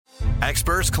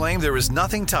Experts claim there is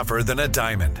nothing tougher than a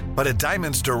diamond. But at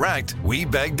Diamonds Direct, we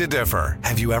beg to differ.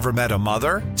 Have you ever met a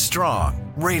mother?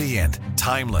 Strong, radiant,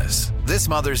 timeless. This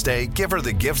Mother's Day, give her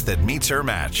the gift that meets her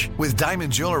match. With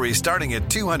diamond jewelry starting at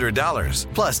 $200.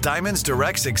 Plus Diamonds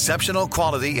Direct's exceptional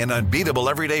quality and unbeatable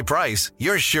everyday price,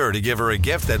 you're sure to give her a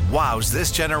gift that wows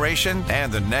this generation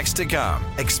and the next to come.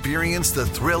 Experience the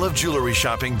thrill of jewelry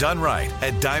shopping done right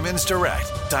at Diamonds Direct.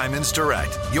 Diamonds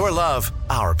Direct. Your love,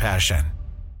 our passion.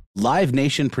 Live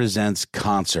Nation presents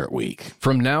Concert Week.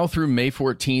 From now through May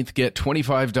 14th, get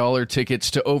 $25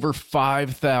 tickets to over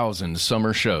 5,000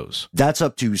 summer shows. That's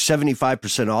up to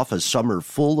 75% off a summer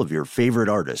full of your favorite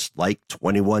artists, like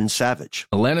 21 Savage,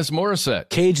 Alanis Morissette,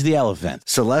 Cage the Elephant,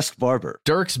 Celeste Barber,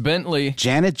 Dierks Bentley,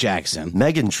 Janet Jackson,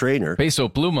 Meghan Trainor, Peso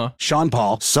Pluma, Sean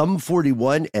Paul, Sum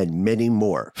 41, and many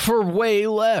more. For way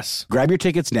less. Grab your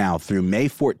tickets now through May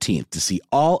 14th to see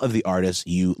all of the artists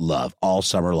you love all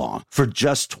summer long. For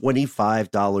just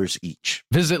 $25 each.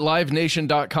 Visit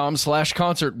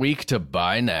livenation.com/Concert Week to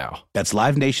buy now. That's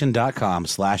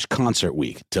livenation.com/Concert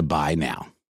Week to buy now.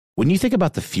 When you think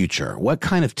about the future, what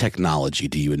kind of technology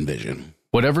do you envision?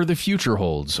 Whatever the future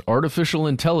holds, artificial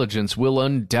intelligence will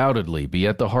undoubtedly be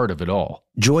at the heart of it all.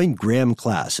 Join Graham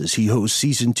Class as he hosts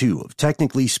Season 2 of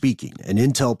Technically Speaking, an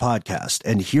Intel podcast,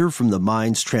 and hear from the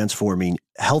minds transforming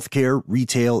healthcare,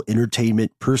 retail,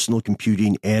 entertainment, personal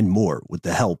computing, and more with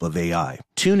the help of AI.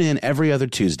 Tune in every other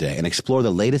Tuesday and explore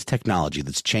the latest technology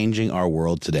that's changing our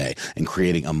world today and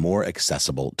creating a more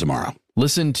accessible tomorrow.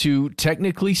 Listen to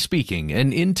Technically Speaking,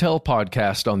 an Intel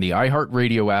podcast on the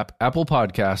iHeartRadio app, Apple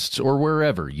Podcasts, or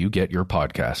wherever you get your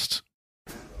podcasts.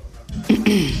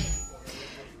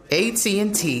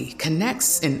 AT&T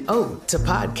connects an ode to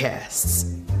podcasts.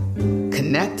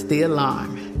 Connect the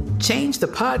alarm. Change the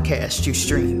podcast you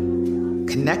stream.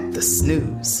 Connect the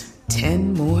snooze.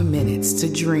 10 more minutes to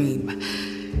dream.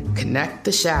 Connect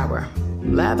the shower.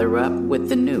 Lather up with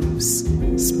the news,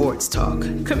 sports talk,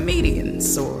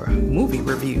 comedians, or movie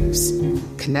reviews.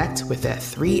 Connect with that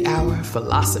 3-hour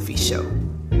philosophy show.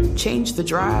 Change the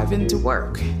drive into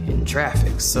work in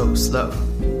traffic so slow.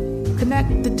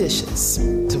 Connect the dishes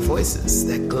to voices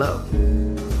that glow.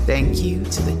 Thank you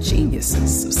to the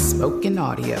geniuses of spoken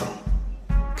audio.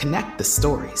 Connect the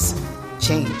stories.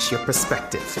 Change your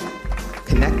perspective.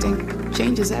 Connecting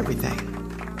changes everything.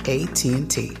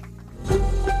 AT&T.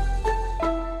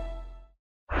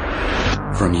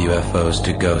 From UFOs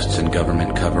to ghosts and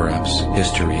government cover-ups,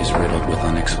 history is riddled with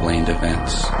unexplained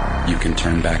events. You can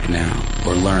turn back now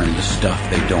or learn the stuff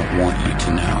they don't want you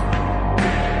to know.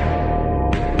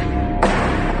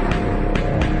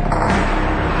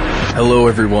 Hello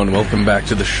everyone, welcome back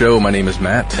to the show. My name is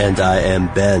Matt. And I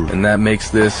am Ben. And that makes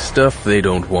this Stuff They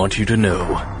Don't Want You to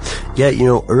Know. Yeah, you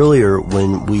know, earlier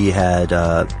when we had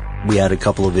a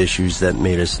couple of issues that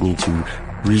made us need to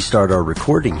restart our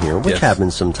recording here, which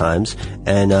happens sometimes,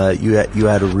 and you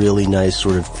had a really nice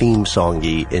sort of theme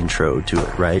songy intro to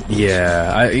it, right?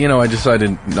 Yeah, I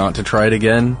decided not to try it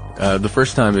again. The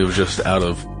first time it was just out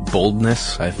of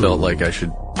boldness. I felt like I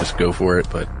should just go for it,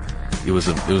 but it was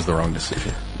the wrong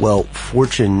decision. Well,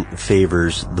 fortune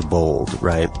favors the bold,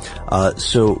 right?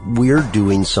 So we're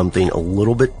doing something a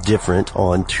little bit different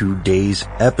on today's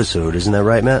episode, isn't that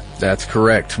right, Matt? That's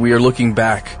correct. We are looking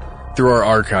back through our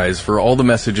archives for all the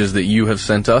messages that you have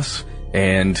sent us,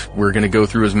 and we're going to go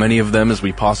through as many of them as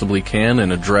we possibly can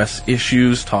and address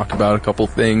issues, talk about a couple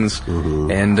things,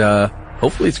 and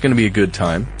hopefully it's going to be a good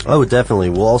time. Oh, definitely.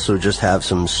 We'll also just have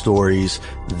some stories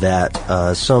that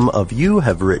some of you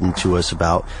have written to us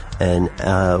about, and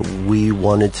we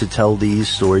wanted to tell these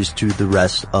stories to the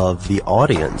rest of the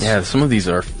audience. Yeah, some of these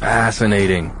are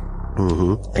fascinating. I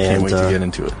can't wait to get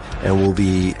into it. And we'll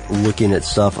be looking at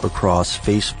stuff across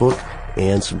Facebook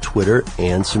and some Twitter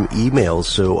and some emails.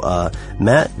 So,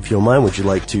 Matt, if you don't mind, would you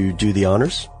like to do the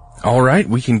honors? All right,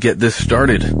 we can get this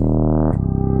started.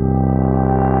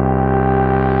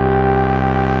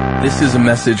 This is a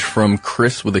message from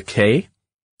Chris with a K,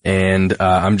 and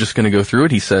I'm just going to go through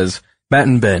it. He says, Matt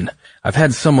and Ben, I've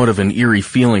had somewhat of an eerie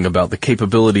feeling about the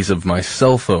capabilities of my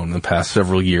cell phone the past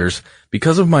several years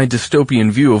because of my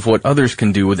dystopian view of what others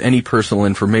can do with any personal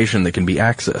information that can be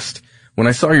accessed. When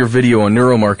I saw your video on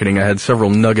neuromarketing, I had several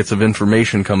nuggets of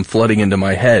information come flooding into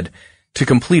my head to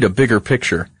complete a bigger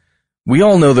picture. We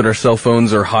all know that our cell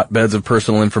phones are hotbeds of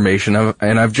personal information,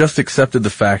 and I've just accepted the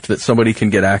fact that somebody can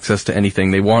get access to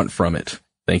anything they want from it.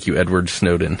 Thank you, Edward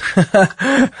Snowden.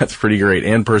 That's pretty great,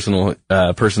 and person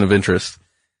of interest.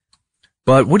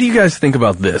 But what do you guys think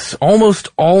about this? Almost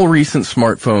all recent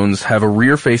smartphones have a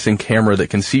rear-facing camera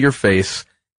that can see your face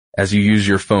as you use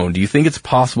your phone. Do you think it's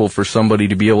possible for somebody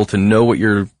to be able to know what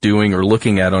you're doing or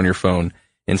looking at on your phone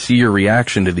and see your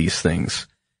reaction to these things,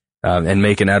 and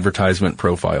make an advertisement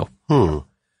profile.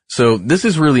 So this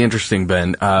is really interesting,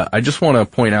 Ben. I just want to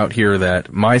point out here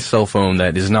that my cell phone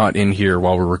that is not in here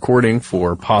while we're recording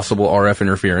for possible RF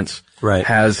interference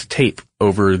has tape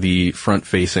over the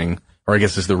front-facing, or I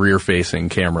guess it's the rear-facing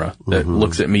camera that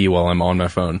looks at me while I'm on my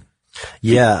phone.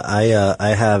 Yeah,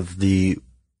 I have the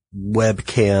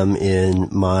webcam in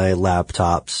my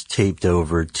laptops taped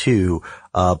over too,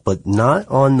 but not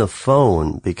on the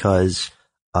phone because,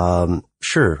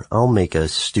 sure, I'll make a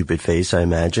stupid face, I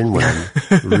imagine, when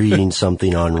I'm reading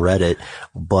something on Reddit,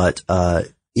 but,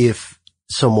 if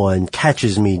someone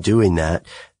catches me doing that,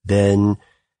 then,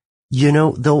 you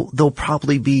know, they'll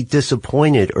probably be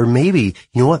disappointed, or maybe,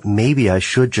 you know what, maybe I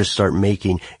should just start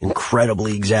making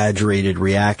incredibly exaggerated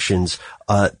reactions,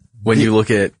 when you look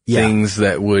at things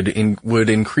that would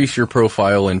increase your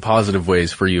profile in positive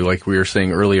ways for you, like we were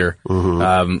saying earlier,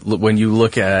 when you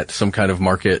look at some kind of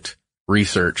market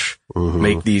research,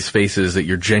 make these faces that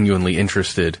you're genuinely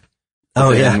interested.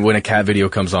 And when a cat video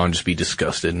comes on, just be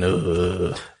disgusted.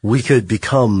 We could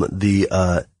become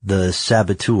the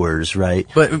saboteurs, right?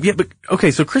 But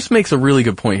okay, so Chris makes a really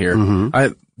good point here.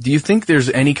 Do you think there's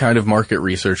any kind of market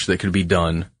research that could be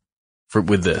done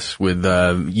with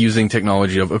using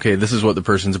technology of, okay, this is what the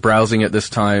person's browsing at this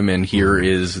time, and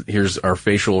here's our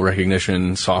facial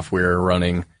recognition software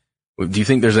running. Do you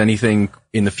think there's anything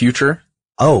in the future?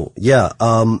 Oh, yeah.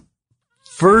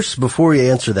 First, before we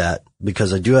answer that,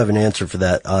 because I do have an answer for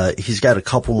that, he's got a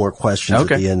couple more questions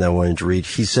at the end that I wanted to read.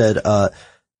 He said,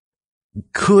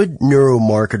 could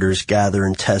neuromarketers gather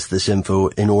and test this info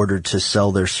in order to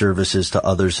sell their services to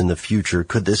others in the future?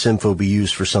 Could this info be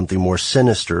used for something more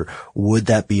sinister? Would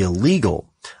that be illegal?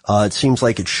 It seems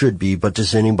like it should be, but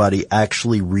does anybody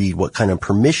actually read what kind of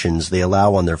permissions they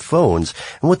allow on their phones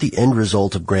and what the end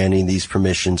result of granting these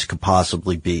permissions could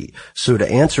possibly be? So to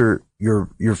answer your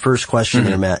first question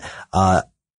there, Matt,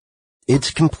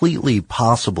 it's completely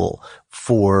possible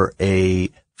for a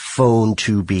phone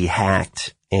to be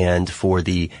hacked and for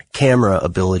the camera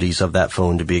abilities of that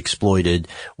phone to be exploited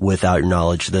without your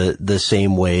knowledge, the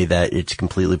same way that it's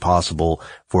completely possible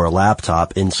for a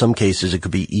laptop. In some cases, it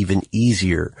could be even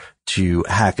easier to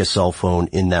hack a cell phone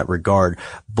in that regard.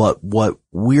 But what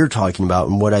we're talking about,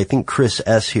 and what I think Chris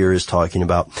S. here is talking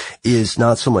about, is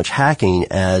not so much hacking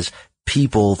as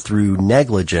people through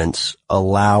negligence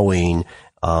allowing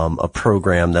a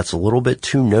program that's a little bit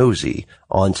too nosy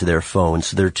onto their phone.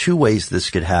 So there are two ways this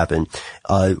could happen.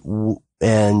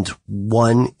 And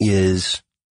one is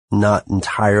not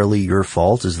entirely your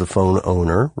fault as the phone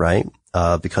owner, right?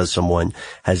 Because someone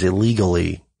has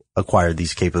illegally acquired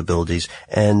these capabilities.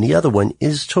 And the other one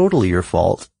is totally your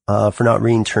fault, for not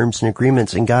reading terms and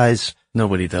agreements. And guys,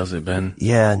 nobody does it, Ben.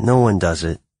 Yeah, no one does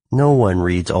it. No one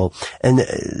reads all, and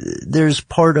there's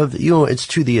part of, you know, it's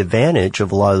to the advantage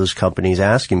of a lot of those companies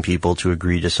asking people to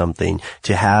agree to something,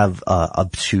 to have,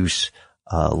 obtuse,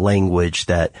 language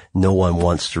that no one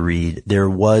wants to read. There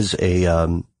was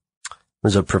a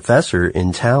professor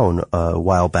in town, a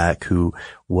while back who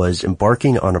was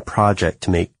embarking on a project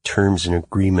to make terms and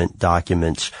agreement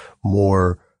documents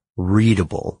more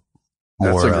readable.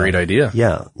 That's a great idea.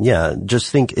 Yeah. Just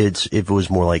think if it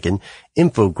was more like an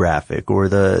infographic, or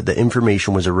the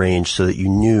information was arranged so that you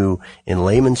knew in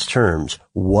layman's terms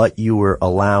what you were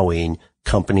allowing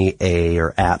company A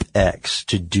or app X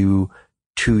to do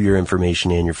to your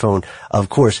information and your phone. Of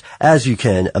course, as you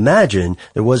can imagine,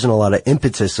 there wasn't a lot of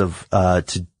impetus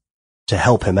to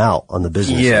help him out on the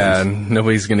business. Yeah,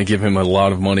 nobody's going to give him a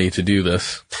lot of money to do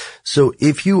this. So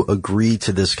if you agree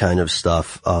to this kind of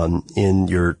stuff, in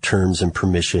your terms and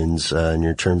permissions, in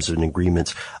your terms and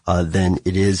agreements, then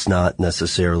it is not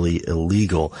necessarily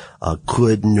illegal.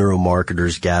 Could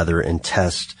neuromarketers gather and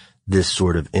test this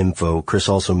sort of info? Chris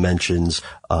also mentions,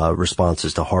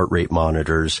 responses to heart rate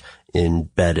monitors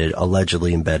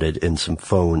allegedly embedded in some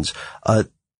phones.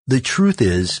 The truth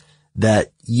is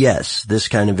that yes, this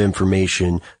kind of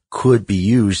information could be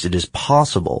used. It is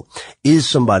possible. Is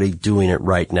somebody doing it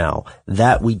right now?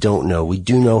 That we don't know. We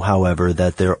do know, however,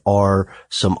 that there are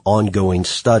some ongoing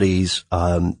studies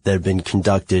that have been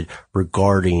conducted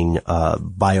regarding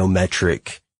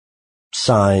biometric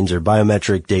signs or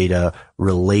biometric data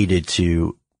related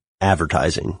to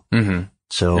advertising.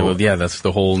 So yeah, that's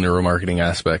the whole neuromarketing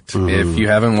aspect. If you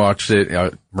haven't watched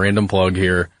it, random plug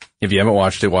here. If you haven't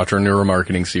watched it, watch our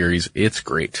neuromarketing series. It's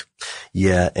great.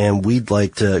 Yeah, and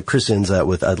Chris ends that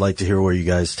with, I'd like to hear where you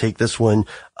guys take this one.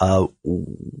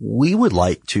 We would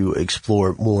like to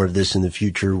explore more of this in the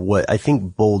future. What I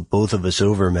think bowled both of us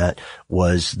over, Matt,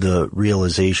 was the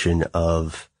realization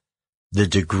of the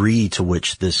degree to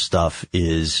which this stuff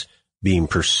is being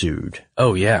pursued.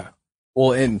 Oh yeah.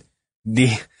 Well, and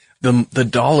the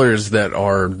dollars that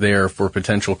are there for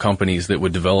potential companies that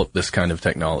would develop this kind of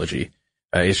technology,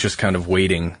 it's just kind of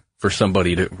waiting for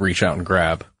somebody to reach out and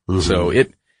grab. Mm-hmm. So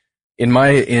in my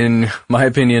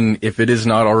opinion, if it is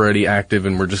not already active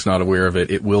and we're just not aware of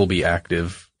it, it will be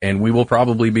active, and we will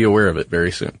probably be aware of it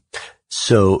very soon.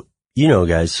 So,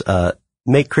 guys,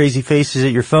 make crazy faces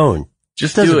at your phone.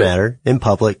 Just doesn't matter, in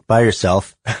public, by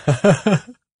yourself.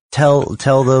 Tell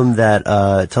them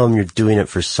you're doing it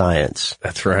for science.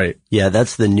 That's right. Yeah,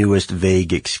 that's the newest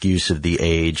vague excuse of the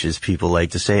age, is people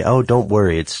like to say, oh, don't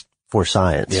worry, it's for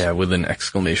science. Yeah, with an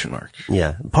exclamation mark.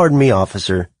 Yeah. Pardon me,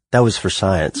 officer. That was for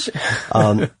science.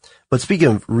 But speaking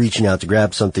of reaching out to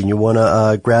grab something, you want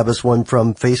to grab us one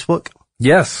from Facebook?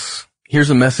 Yes. Here's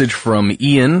a message from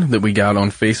Ian that we got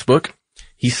on Facebook.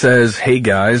 He says, hey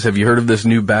guys, have you heard of this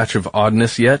new batch of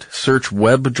oddness yet? Search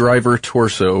WebDriver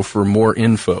Torso for more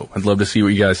info. I'd love to see what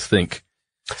you guys think.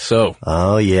 So.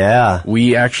 Oh yeah.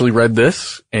 We actually read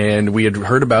this, and we had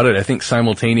heard about it, I think,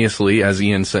 simultaneously as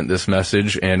Ian sent this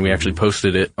message, and we actually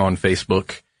posted it on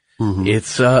Facebook. Mm-hmm.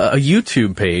 It's a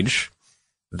YouTube page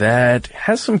that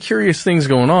has some curious things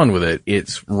going on with it.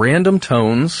 It's random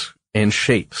tones and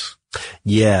shapes.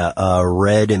 Yeah,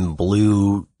 red and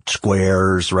blue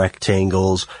squares,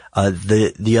 rectangles.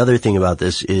 The other thing about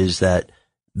this is that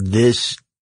this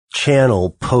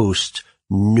channel posts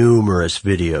numerous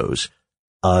videos.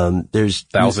 There's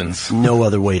thousands. No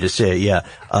other way to say it. Yeah.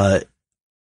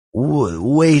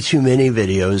 Way too many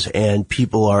videos, and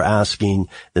people are asking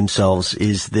themselves,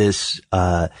 is this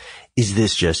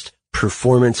just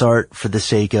performance art for the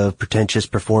sake of pretentious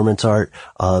performance art?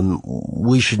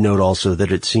 We should note also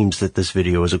that it seems that this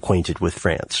video is acquainted with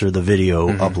France, or the video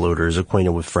uploader is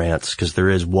acquainted with France, because there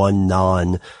is one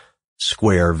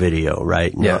non-square video,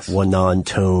 right? Yes. One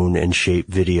non-tone and shape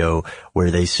video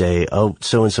where they say, oh,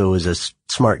 so-and-so is a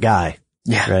smart guy.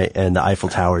 Yeah. Right. And the Eiffel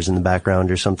Tower's in the background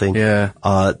or something. Yeah.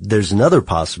 There's another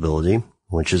possibility,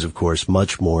 which is of course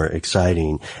much more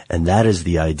exciting. And that is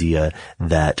the idea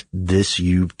that this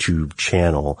YouTube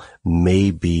channel may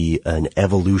be an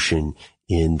evolution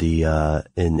in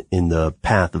the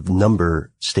path of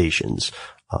number stations.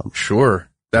 Sure.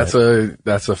 That's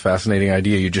a fascinating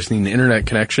idea. You just need an internet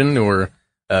connection, or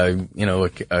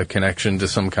a connection to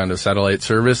some kind of satellite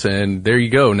service, and there you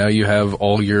go. Now you have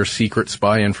all your secret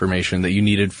spy information that you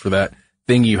needed for that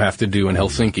thing you have to do in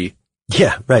Helsinki.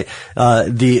 Yeah, right. I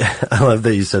love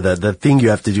that you said that. The thing you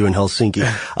have to do in Helsinki.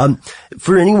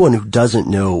 For anyone who doesn't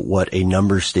know what a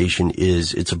number station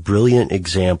is, it's a brilliant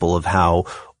example of how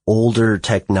older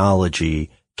technology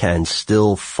can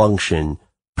still function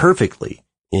perfectly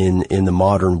in the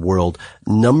modern world.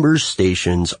 Number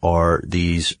stations are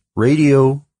these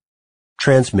radio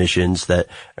transmissions that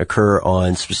occur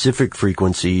on specific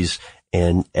frequencies,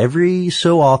 and every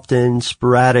so often,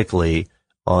 sporadically,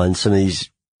 on some of these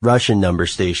Russian number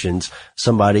stations,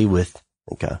 somebody with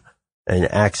like an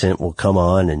accent will come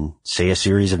on and say a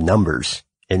series of numbers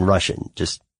in Russian.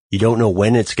 Just, you don't know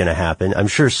when it's going to happen. I'm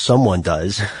sure someone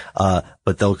does,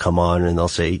 but they'll come on and they'll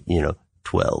say,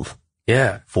 12,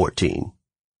 14,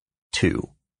 2.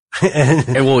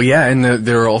 And well, yeah, and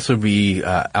there will also be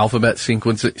alphabet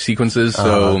sequences.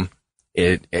 So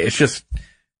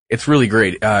it's really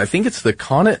great. I think it's the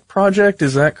Conet Project.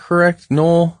 Is that correct,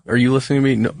 Noel? Are you listening to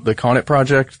me? No, the Conet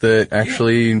Project that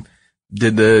actually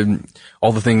did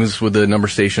all the things with the number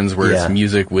stations, where it's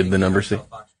music with the number station.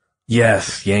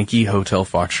 Yes, Yankee Hotel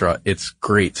Foxtrot. It's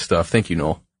great stuff. Thank you,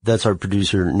 Noel. That's our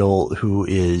producer, Noel, who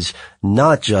is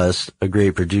not just a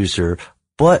great producer,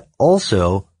 but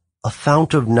also a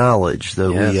fount of knowledge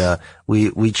that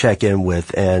we check in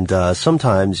with. And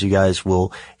sometimes you guys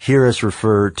will hear us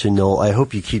refer to Noel. I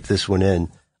hope you keep this one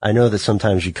in. I know that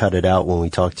sometimes you cut it out when we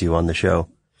talk to you on the show.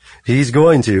 He's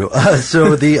going to.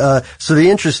 So the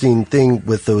interesting thing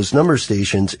with those number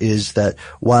stations is that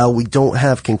while we don't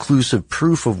have conclusive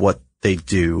proof of what they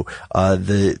do, one of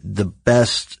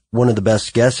the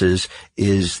best guesses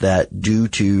is that due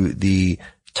to the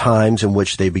times in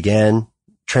which they began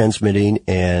transmitting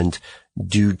and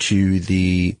due to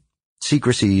the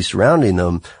secrecy surrounding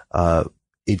them,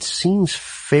 it seems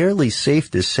fairly safe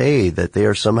to say that they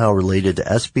are somehow related to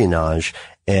espionage.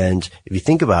 And if you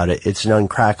think about it, it's an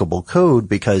uncrackable code,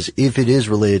 because if it is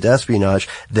related to espionage,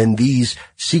 then these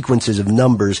sequences of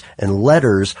numbers and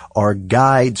letters are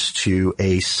guides to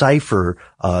a cipher,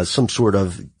 some sort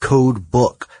of code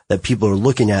book that people are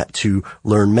looking at to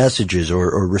learn messages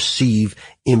or receive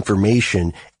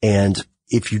information. And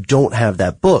if you don't have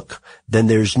that book, then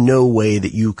there's no way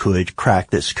that you could crack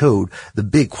this code. The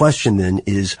big question then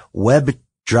is WebDriver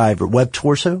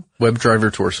Torso?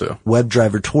 WebDriver Torso.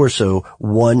 WebDriver Torso,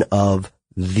 one of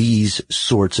these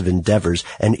sorts of endeavors?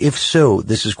 And if so,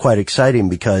 this is quite exciting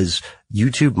because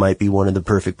YouTube might be one of the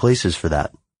perfect places for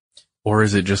that. Or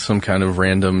is it just some kind of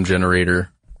random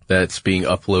generator that's being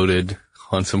uploaded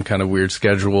on some kind of weird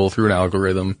schedule through an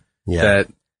algorithm that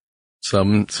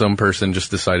some person just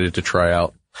decided to try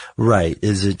out? Right.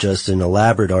 Is it just an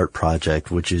elaborate art project,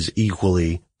 which is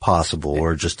equally possible,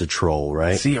 or just a troll,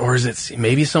 right? See, or is it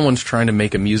maybe someone's trying to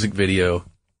make a music video,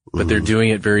 but they're doing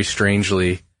it very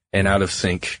strangely and out of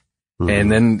sync.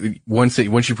 And then once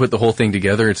you put the whole thing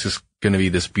together, it's just going to be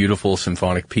this beautiful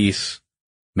symphonic piece.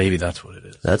 Maybe that's what it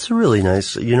is. That's a really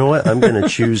nice, you know what? I'm going to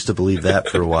choose to believe that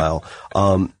for a while.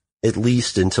 At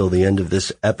least until the end of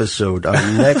this episode. Our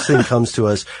next thing comes to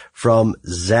us from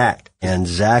Zach, and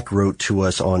Zach wrote to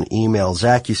us on email.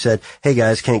 Zach, you said, "Hey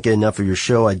guys, can't get enough of your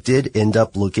show. I did end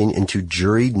up looking into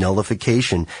jury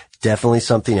nullification. Definitely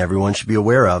something everyone should be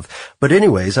aware of. But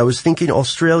anyways, I was thinking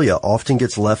Australia often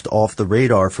gets left off the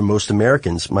radar for most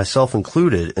Americans, myself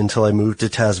included, until I moved to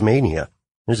Tasmania."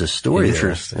 There's a story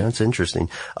interesting. there. That's interesting.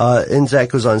 And Zach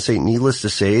goes on to say, needless to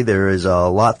say, there is a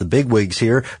lot the bigwigs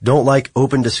here don't like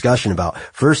open discussion about.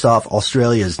 First off,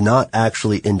 Australia is not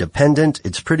actually independent.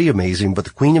 It's pretty amazing, but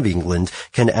the Queen of England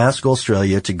can ask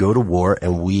Australia to go to war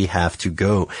and we have to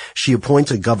go. She appoints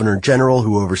a Governor General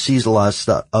who oversees a lot of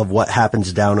stuff of what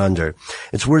happens down under.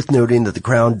 It's worth noting that the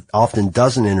Crown often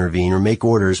doesn't intervene or make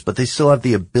orders, but they still have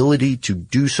the ability to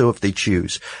do so if they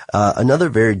choose. Another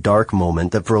very dark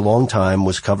moment that for a long time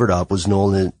was covered up was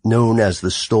known as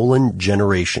the Stolen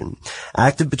Generation.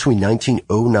 Active between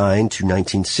 1909 to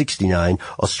 1969,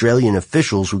 Australian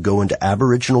officials would go into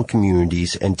Aboriginal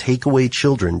communities and take away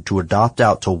children to adopt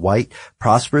out to white,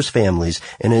 prosperous families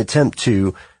in an attempt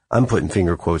to, I'm putting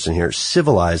finger quotes in here,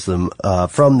 civilize them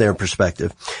from their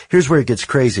perspective. Here's where it gets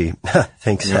crazy.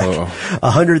 Thanks, Zach.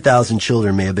 100,000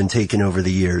 children may have been taken over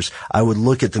the years. I would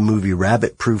look at the movie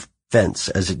Rabbit Proof Fence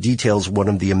as it details one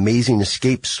of the amazing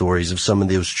escape stories of some of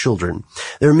those children.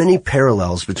 There are many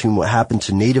parallels between what happened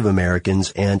to Native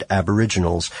Americans and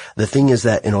Aboriginals. The thing is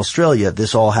that in Australia,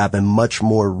 this all happened much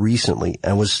more recently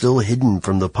and was still hidden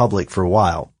from the public for a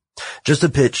while. Just a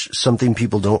pitch, something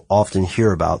people don't often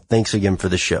hear about. Thanks again for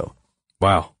the show.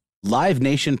 Wow. Live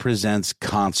Nation presents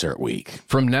Concert Week.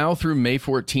 From now through May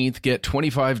 14th, get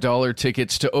 $25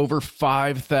 tickets to over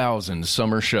 5,000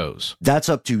 summer shows. That's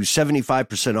up to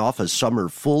 75% off a summer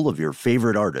full of your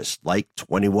favorite artists, like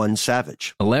 21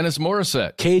 Savage, Alanis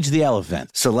Morissette, Cage the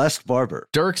Elephant, Celeste Barber,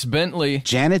 Dierks Bentley,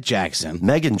 Janet Jackson,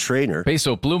 Meghan Trainor,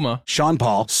 Peso Pluma, Sean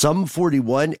Paul, Sum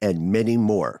 41, and many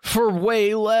more. for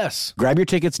way less. Grab your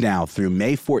tickets now through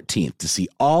May 14th to see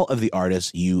all of the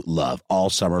artists you love all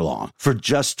summer long. For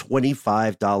just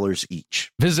 $25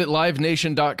 each. Visit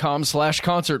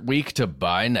livenation.com/Concert Week to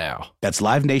buy now. That's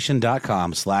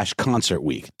livenation.com/Concert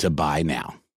Week to buy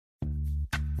now.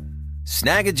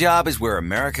 Snag a Job is where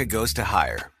America goes to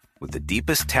hire, with the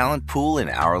deepest talent pool in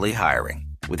hourly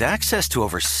hiring. With access to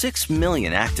over 6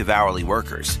 million active hourly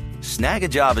workers, Snag a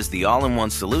Job is the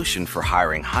all-in-one solution for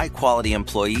hiring high-quality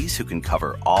employees who can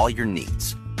cover all your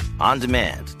needs. On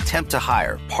demand, temp to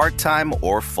hire, part-time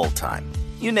or full-time.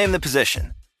 You name the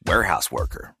position. Warehouse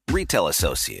worker, retail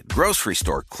associate, grocery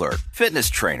store clerk, fitness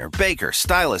trainer, baker,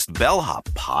 stylist, bellhop,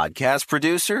 podcast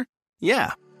producer.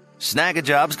 Yeah, Snag a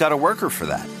Job's got a worker for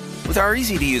that. With our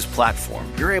easy-to-use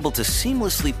platform, you're able to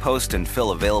seamlessly post and fill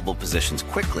available positions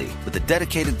quickly with a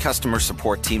dedicated customer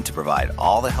support team to provide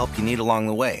all the help you need along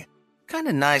the way. Kind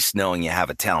of nice knowing you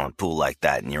have a talent pool like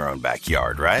that in your own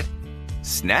backyard, right?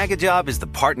 Snag a Job is the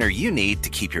partner you need to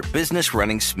keep your business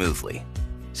running smoothly.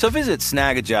 So visit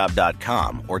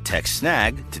snagajob.com or text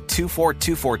snag to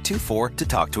 242424 to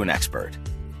talk to an expert.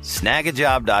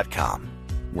 Snagajob.com,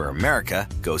 where America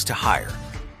goes to hire.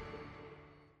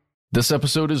 This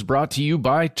episode is brought to you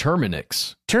by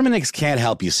Terminix. Terminix can't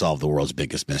help you solve the world's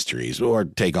biggest mysteries or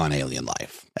take on alien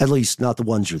life. At least not the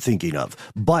ones you're thinking of.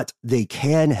 But they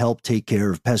can help take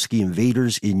care of pesky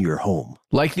invaders in your home.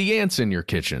 Like the ants in your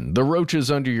kitchen, the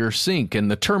roaches under your sink, and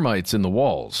the termites in the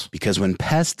walls. Because when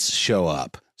pests show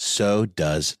up, so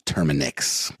does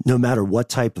Terminix. No matter what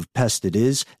type of pest it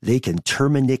is, they can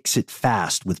Terminix it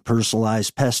fast with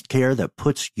personalized pest care that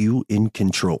puts you in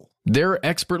control. Their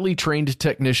expertly trained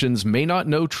technicians may not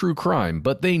know true crime,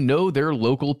 but they know their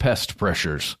local pest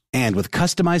pressures. And with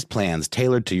customized plans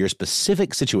tailored to your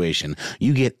specific situation,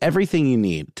 you get everything you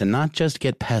need to not just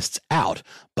get pests out,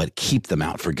 but keep them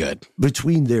out for good.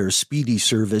 Between their speedy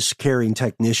service, caring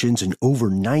technicians, and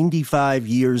over 95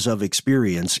 years of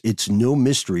experience, it's no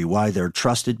mystery why they're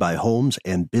trusted by homes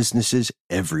and businesses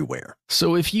everywhere.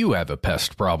 So if you have a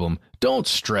pest problem, don't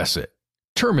stress it.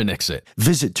 Terminix it.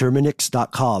 Visit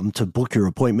Terminix.com to book your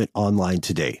appointment online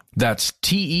today. That's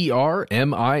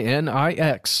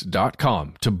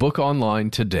TERMINIX.com to book online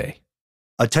today.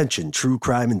 Attention, true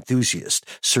crime enthusiast.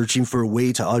 Searching for a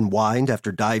way to unwind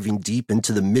after diving deep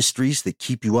into the mysteries that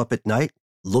keep you up at night?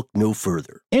 Look no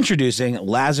further. Introducing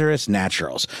Lazarus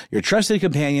Naturals, your trusted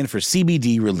companion for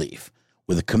CBD relief.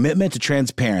 With a commitment to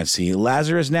transparency,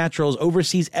 Lazarus Naturals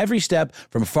oversees every step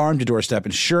from farm to doorstep,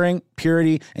 ensuring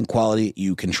purity and quality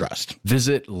you can trust.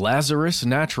 Visit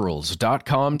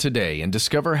LazarusNaturals.com today and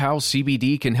discover how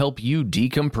CBD can help you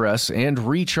decompress and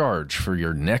recharge for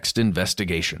your next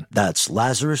investigation. That's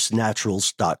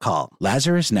LazarusNaturals.com.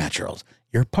 Lazarus Naturals,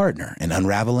 your partner in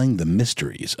unraveling the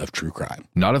mysteries of true crime.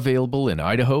 Not available in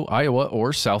Idaho, Iowa,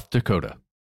 or South Dakota.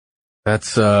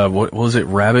 That's, what was it?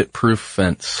 Rabbit-proof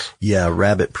fence. Yeah,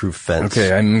 rabbit-proof fence.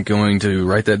 Okay, I'm going to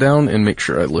write that down and make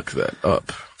sure I look that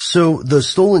up. So the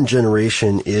stolen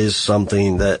generation is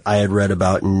something that I had read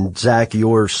about, and Zach,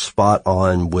 you're spot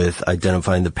on with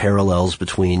identifying the parallels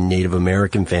between Native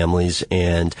American families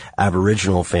and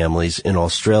Aboriginal families in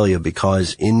Australia,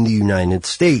 because in the United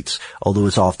States, although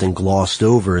it's often glossed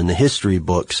over in the history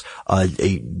books,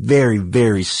 a very,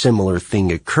 very similar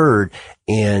thing occurred,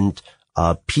 and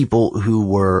people who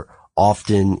were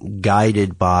often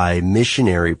guided by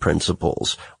missionary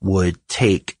principles would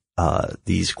take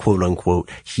these quote-unquote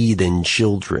heathen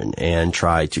children and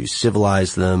try to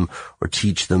civilize them or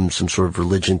teach them some sort of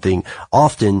religion thing.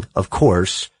 Often, of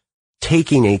course,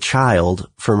 taking a child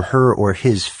from her or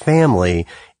his family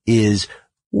is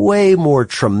way more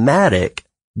traumatic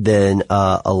than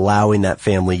allowing that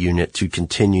family unit to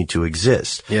continue to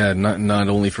exist. Yeah, not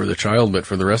only for the child, but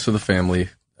for the rest of the family.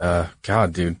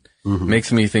 God, dude. Mm-hmm.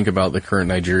 Makes me think about the current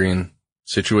Nigerian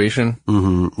situation.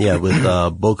 Mm-hmm. Yeah, with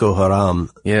Boko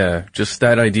Haram. Yeah, just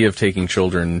that idea of taking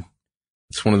children.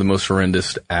 It's one of the most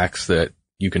horrendous acts that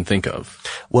you can think of.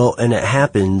 Well, and it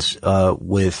happens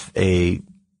with a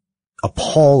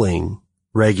appalling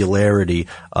regularity.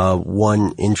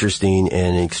 One interesting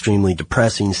and extremely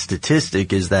depressing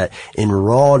statistic is that in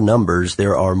raw numbers,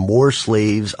 there are more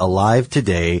slaves alive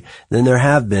today than there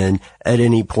have been at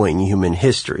any point in human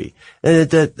history. And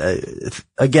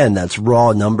again, that's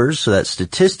raw numbers, so that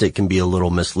statistic can be a little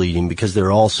misleading because there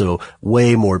are also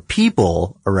way more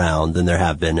people around than there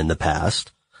have been in the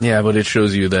past. Yeah, but it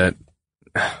shows you that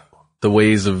the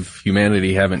ways of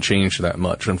humanity haven't changed that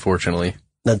much, unfortunately.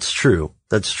 That's true.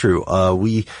 That's true.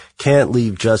 We can't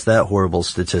leave just that horrible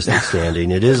statistic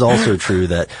standing. It is also true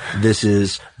that this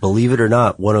is, believe it or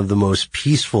not, one of the most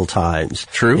peaceful times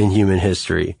in human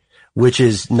history, which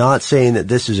is not saying that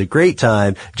this is a great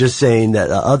time, just saying that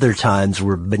other times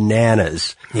were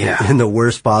bananas in the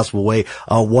worst possible way.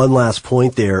 One last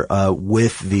point there,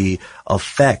 with the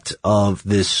effect of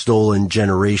this stolen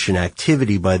generation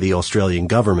activity by the Australian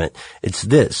government. It's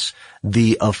this.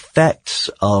 The effects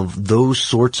of those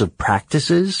sorts of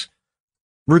practices,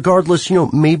 regardless,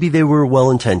 maybe they were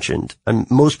well-intentioned.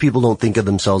 Most people don't think of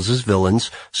themselves as villains,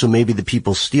 so maybe the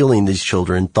people stealing these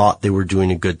children thought they were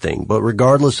doing a good thing. But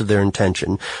regardless of their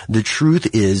intention, the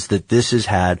truth is that this has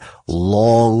had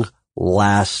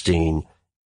long-lasting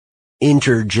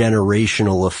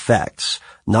intergenerational effects,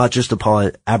 not just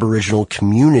upon Aboriginal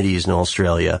communities in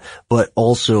Australia, but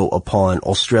also upon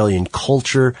Australian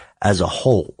culture as a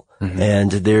whole. Mm-hmm.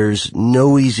 And there's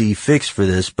no easy fix for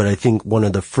this, but I think one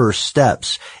of the first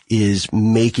steps is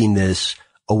making this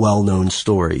a well-known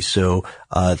story. So,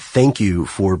 thank you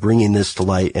for bringing this to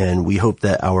light, and we hope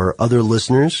that our other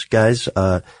listeners, guys,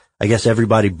 I guess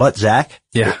everybody but Zach.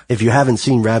 Yeah. If you haven't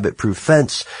seen Rabbit Proof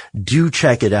Fence, do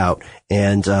check it out.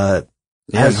 And, and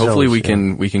hopefully we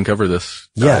can cover this.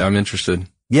 Yeah. I'm interested.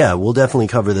 Yeah, we'll definitely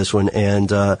cover this one.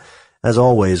 And, as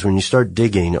always, when you start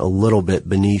digging a little bit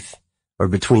beneath or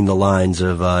between the lines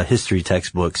of history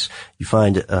textbooks, you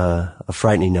find a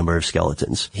frightening number of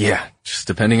skeletons. Yeah, just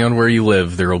depending on where you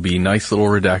live, there will be nice little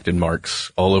redacted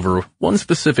marks all over one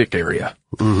specific area.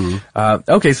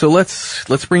 Mm-hmm. Okay, so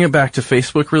let's bring it back to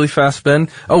Facebook really fast, Ben.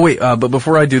 Oh wait, but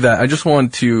before I do that, I just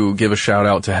want to give a shout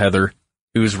out to Heather,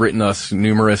 who's written us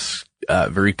numerous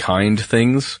very kind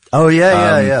things. Oh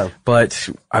yeah. But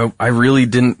I really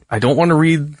don't want to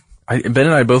read. Ben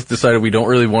and I both decided we don't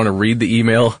really want to read the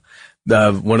email.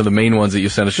 One of the main ones that you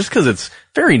sent us, just because it's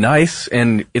very nice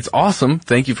and it's awesome.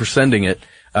 Thank you for sending it.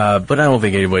 But I don't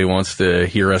think anybody wants to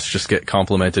hear us just get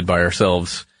complimented by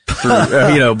ourselves,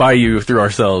 through, by you through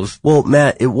ourselves. Well,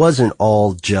 Matt, it wasn't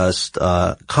all just,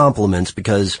 compliments,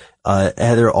 because,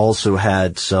 Heather also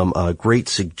had some, great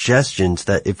suggestions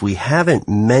that if we haven't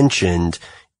mentioned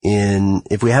on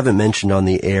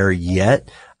the air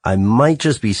yet, I might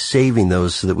just be saving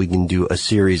those so that we can do a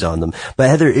series on them. But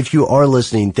Heather, if you are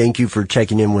listening, thank you for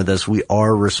checking in with us. We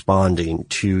are responding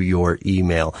to your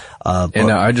email.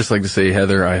 And I'd just like to say,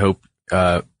 Heather, I hope,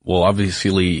 well,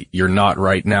 obviously you're not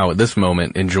right now at this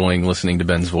moment enjoying listening to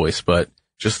Ben's voice, but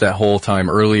just that whole time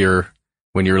earlier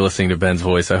when you were listening to Ben's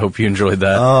voice, I hope you enjoyed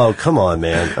that. Oh, come on,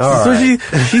 man. All so right.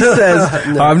 she says,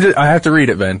 no. I have to read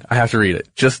it, Ben. I have to read it.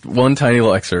 Just one tiny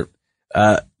little excerpt.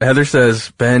 Heather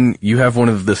says, Ben, you have one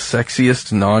of the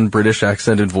sexiest non-British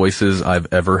accented voices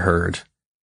I've ever heard.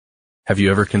 Have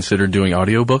you ever considered doing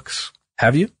audiobooks?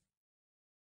 Have you?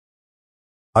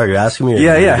 Oh, you're asking me?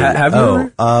 Yeah. Have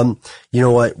you ever? You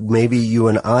know what? Maybe you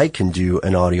and I can do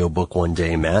an audiobook one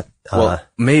day, Matt. Well,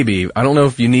 maybe. I don't know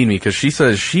if you need me, because she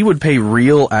says she would pay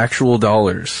real, actual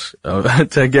dollars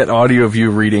to get audio of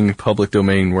you reading public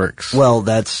domain works. Well,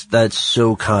 that's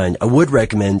so kind. I would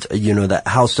recommend, that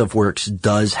How Stuff Works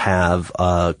does have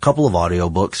a couple of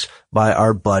audiobooks by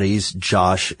our buddies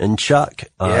Josh and Chuck.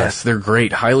 Yes, they're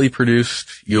great. Highly produced.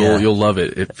 You'll love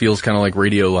it. It feels kind of like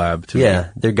Radiolab to me.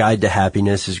 Yeah, their Guide to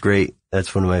Happiness is great.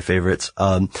 That's one of my favorites.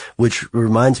 Which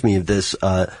reminds me of this.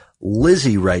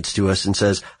 Lizzie writes to us and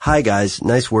says, "Hi guys,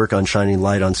 nice work on shining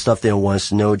light on stuff they don't want us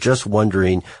to know. Just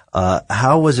wondering,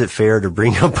 how was it fair to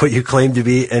bring up what you claim to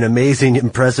be an amazing,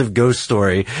 impressive ghost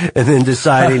story and then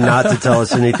deciding not to tell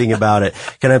us anything about it?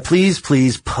 Can I please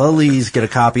get a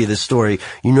copy of this story?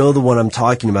 You know the one I'm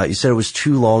talking about. You said it was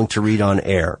too long to read on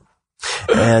air."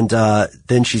 And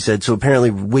then she said, "So apparently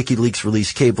WikiLeaks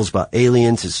released cables about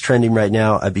aliens. It's trending right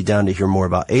now. I'd be down to hear more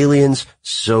about aliens.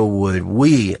 So would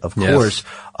we, of course."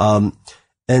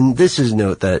 And this is a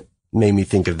note that made me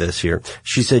think of this here.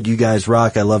 She said, "You guys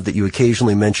rock. I love that you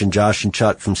occasionally mention Josh and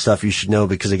Chuck from Stuff You Should Know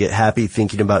because I get happy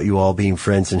thinking about you all being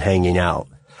friends and hanging out."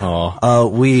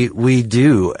 We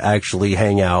do actually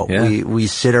hang out. Yeah. We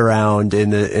sit around in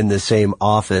the same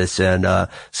office, and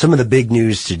some of the big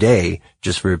news today,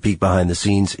 just for a peek behind the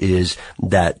scenes, is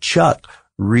that Chuck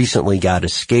recently got a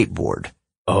skateboard.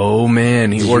 Oh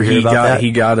man, he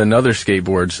got another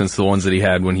skateboard since the ones that he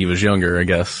had when he was younger, I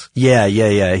guess. Yeah.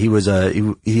 He was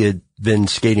he had been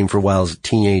skating for a while as a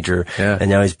teenager, and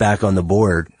now he's back on the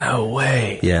board. No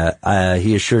way. Yeah,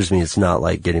 he assures me it's not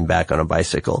like getting back on a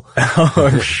bicycle. Oh,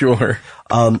 I'm sure.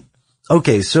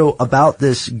 Okay, so about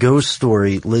this ghost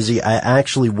story, Lizzie, I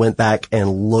actually went back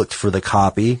and looked for the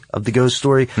copy of the ghost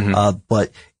story.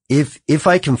 But if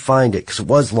I can find it, cause it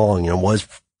was long and it was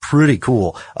pretty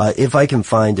cool. If I can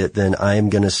find it, then I am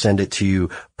going to send it to you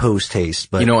post haste.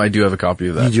 But I do have a copy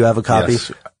of that. You do have a copy?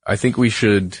 Yes. I think we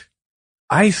should.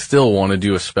 I still want to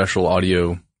do a special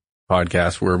audio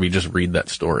podcast where we just read that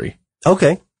story.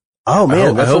 Okay. Oh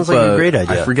man, that sounds like a great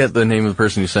idea. I forget the name of the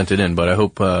person who sent it in, but I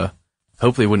hope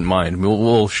they wouldn't mind.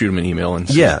 We'll shoot them an email and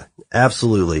see. Yeah,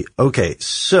 absolutely. Okay,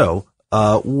 so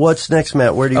what's next,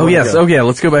 Matt? Where do you want to go? Oh yeah,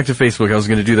 let's go back to Facebook. I was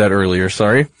going to do that earlier.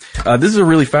 Sorry. This is a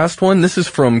really fast one. This is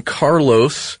from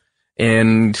Carlos,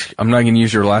 and I'm not going to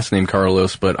use your last name,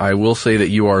 Carlos, but I will say that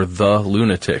you are the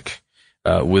lunatic,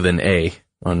 with an A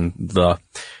on the.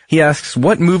 He asks,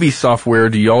 "What movie software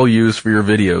do y'all use for your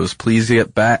videos? Please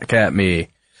get back at me."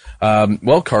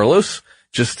 Well, Carlos,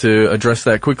 just to address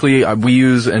that quickly, we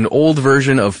use an old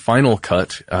version of Final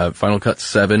Cut, Final Cut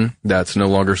 7, that's no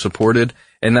longer supported.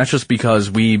 And that's just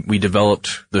because we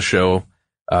developed the show,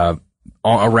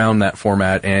 around that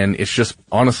format. And it's just,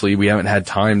 honestly, we haven't had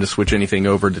time to switch anything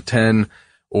over to 10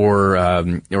 or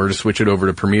to switch it over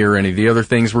to Premiere or any of the other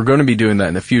things. We're going to be doing that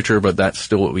in the future, but that's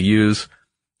still what we use.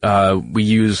 We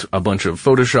use a bunch of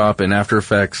Photoshop and After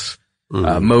Effects,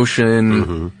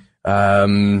 Motion,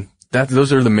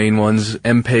 those are the main ones.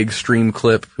 MPEG Stream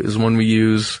Clip is one we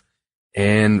use,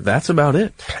 and that's about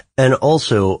it. And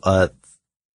also,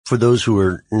 for those who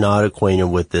are not acquainted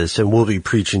with this, and we'll be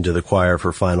preaching to the choir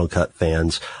for Final Cut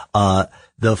fans,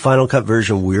 the Final Cut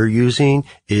version we're using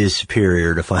is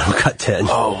superior to Final Cut 10.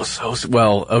 Oh,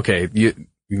 well, okay. You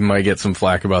might get some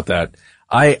flack about that.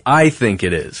 I think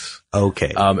it is.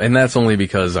 Okay. And that's only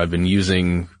because I've been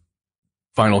using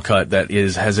Final Cut that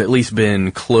has at least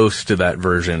been close to that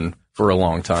version for a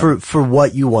long time. For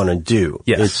what you want to do,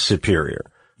 yes. It's superior.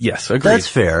 Yes, agreed. That's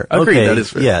fair. Agreed, okay. That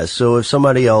is fair. Yeah, so if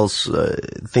somebody else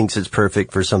thinks it's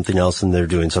perfect for something else, then they're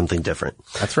doing something different.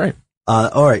 That's right.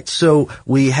 All right, so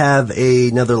we have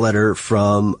another letter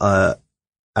from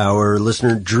our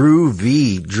listener, Drew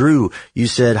V. Drew, you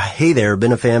said, "Hey there,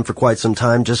 been a fan for quite some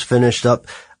time, just finished up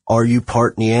Are You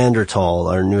Part Neanderthal?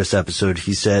 Our newest episode,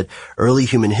 he said, early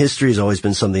human history has always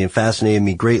been something that fascinated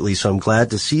me greatly, so I'm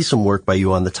glad to see some work by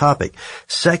you on the topic.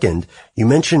 Second, you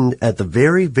mentioned at the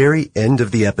very, very end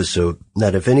of the episode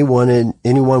that if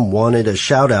anyone wanted a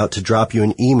shout out to drop you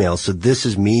an email, so this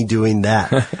is me doing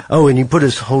that. Oh, and he put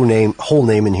his whole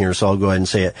name in here, so I'll go ahead and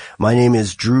say it. My name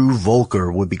is Drew Volker.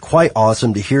 Would be quite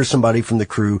awesome to hear somebody from the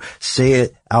crew say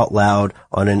it out loud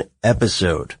on an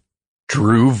episode.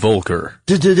 Drew Volker.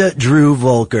 Drew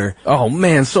Volker. Oh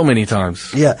man, so many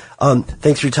times. Yeah.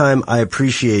 Thanks for your time. I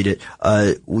appreciate it.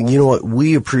 You know what?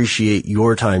 We appreciate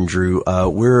your time, Drew.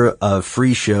 We're a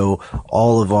free show.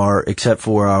 Except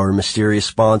for our mysterious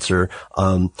sponsor,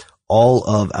 all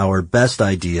of our best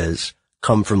ideas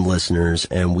come from listeners,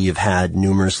 and we have had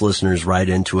numerous listeners write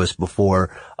into us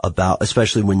before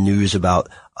especially when news about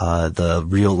the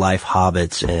real life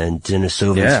hobbits and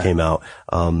Denisovans came out.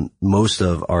 Most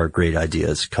of our great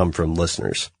ideas come from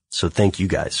listeners. So thank you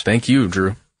guys. Thank you,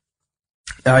 Drew.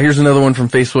 Here's another one from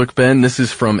Facebook, Ben. This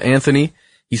is from Anthony.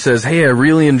 He says, hey, I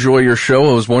really enjoy your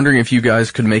show. I was wondering if you guys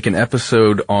could make an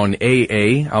episode on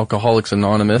AA, Alcoholics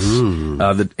Anonymous,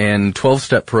 and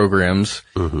 12-step programs,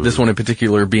 this one in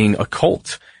particular being a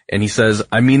cult. And he says,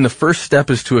 I mean, the first step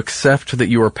is to accept that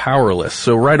you are powerless.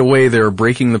 So right away, they're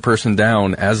breaking the person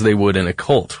down as they would in a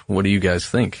cult. What do you guys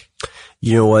think?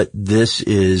 You know what? This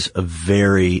is a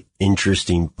very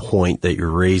interesting point that you're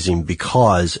raising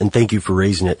and thank you for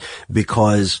raising it,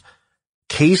 because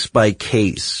case by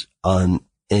case, an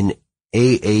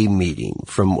AA meeting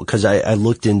because I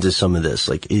looked into some of this,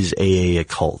 like, is AA a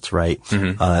cult, right?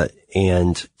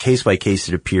 And case by case,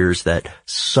 it appears that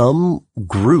some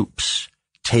groups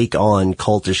take on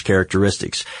cultish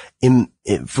characteristics.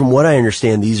 From what I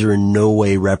understand, these are in no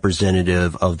way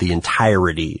representative of the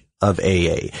entirety of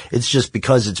AA. It's just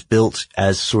because it's built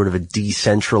as sort of a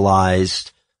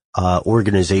decentralized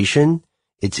organization,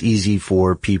 it's easy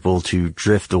for people to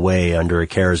drift away under a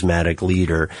charismatic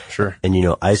leader. Sure. And,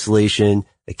 isolation,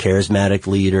 a charismatic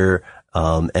leader,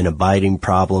 an abiding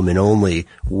problem, and only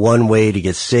one way to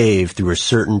get saved through a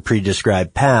certain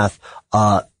pre-described path,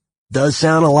 does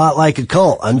sound a lot like a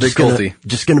cult. I'm just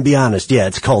gonna be honest. Yeah,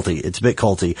 it's culty. It's a bit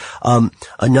culty.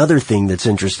 Another thing that's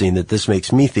interesting that this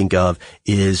makes me think of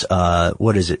is,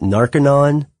 what is it?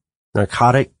 Narconon?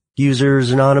 Narcotic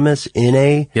Users Anonymous?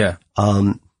 NA? Yeah.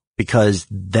 Because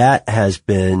that has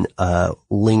been,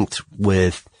 linked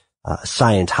with,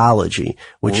 Scientology,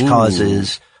 which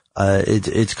causes,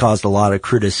 it's caused a lot of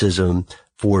criticism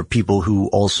for people who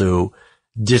also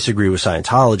disagree with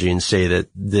Scientology and say that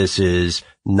this is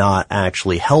not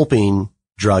actually helping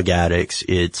drug addicts,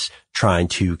 it's trying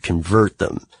to convert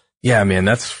them. Yeah, man,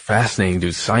 that's fascinating,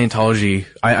 dude. Scientology,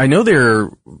 I know they're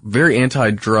very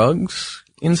anti-drugs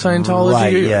in Scientology.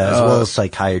 Right, yeah, as well as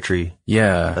psychiatry.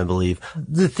 Yeah. I believe.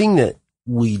 The thing that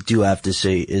we do have to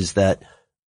say is that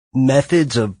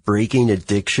methods of breaking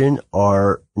addiction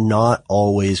are not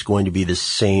always going to be the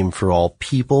same for all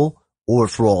people or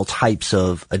for all types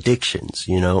of addictions,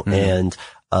 and,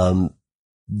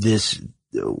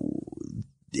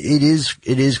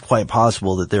 it is quite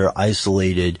possible that there are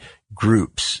isolated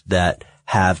groups that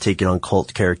have taken on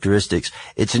cult characteristics.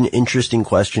 It's an interesting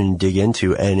question to dig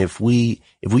into. And if we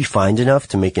find enough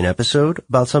to make an episode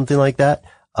about something like that,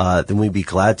 then we'd be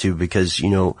glad to, because,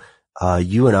 you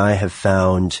and I have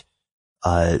found,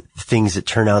 things that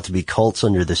turn out to be cults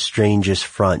under the strangest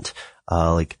front,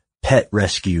 like pet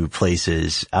rescue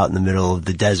places out in the middle of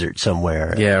the desert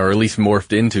somewhere. Yeah, or at least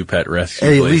morphed into pet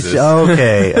rescue places.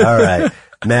 Okay, all right.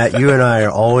 Matt, you and I are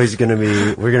always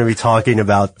we're gonna be talking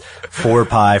about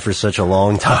 4-Pi for such a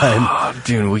long time. Oh,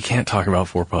 dude, we can't talk about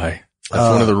 4-Pi.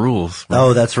 That's one of the rules. Right?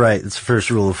 Oh, that's right. It's the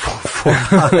first rule of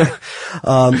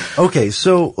 4-Pi. Okay,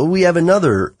 so we have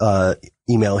another,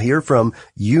 email here from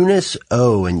Eunice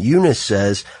O. And Eunice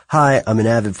says, hi, I'm an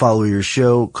avid follower of your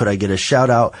show. Could I get a shout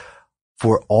out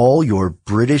for all your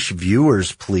British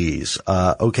viewers, please?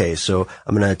 Okay, so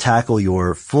I'm going to tackle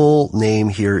your full name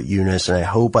here, Eunice, and I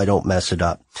hope I don't mess it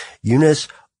up. Eunice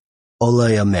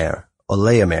Olayamer,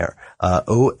 Olayemere.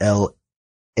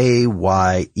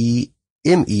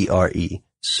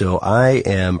 So I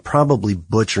am probably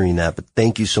butchering that, but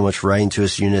thank you so much for writing to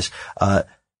us, Eunice.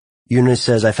 Eunice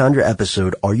says, I found your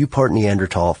episode, Are You Part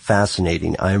Neanderthal,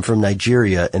 fascinating. I am from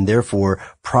Nigeria and therefore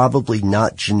probably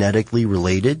not genetically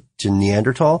related to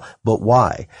Neanderthal, but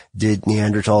why? Did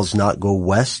Neanderthals not go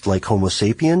west like Homo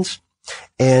sapiens?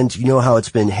 And you know how it's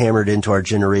been hammered into our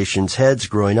generation's heads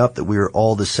growing up that we are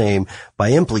all the same.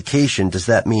 By implication, does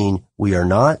that mean we are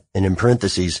not? And in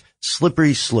parentheses,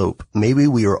 slippery slope. Maybe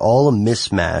we are all a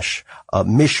mishmash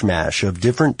of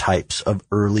different types of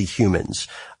early humans.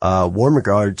 Warm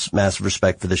regards, massive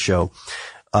respect for the show.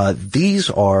 These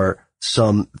are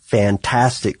some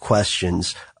fantastic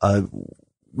questions.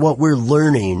 What we're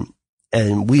learning,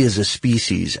 and we as a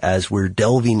species, as we're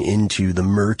delving into the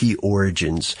murky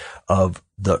origins of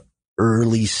the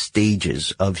early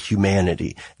stages of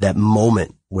humanity, that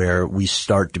moment where we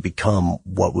start to become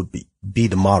what would be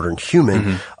the modern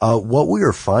human, what we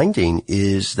are finding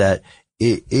is that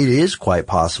it is quite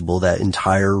possible that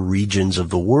entire regions of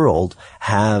the world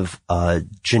have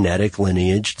genetic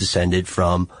lineage descended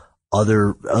from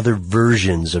other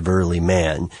versions of early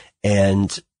man.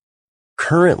 And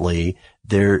currently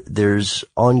there's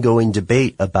ongoing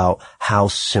debate about how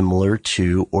similar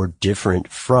to or different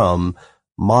from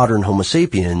modern Homo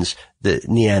sapiens, the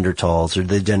Neanderthals or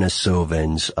the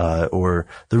Denisovans, or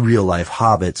the real life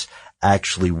hobbits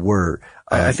actually were.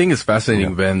 I think it's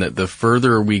fascinating, Ben, that the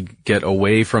further we get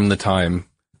away from the time,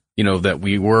 that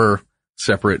we were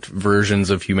separate versions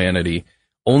of humanity,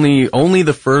 only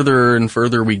the further and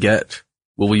further we get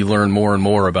will we learn more and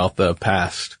more about the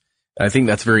past. I think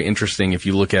that's very interesting if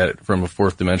you look at it from a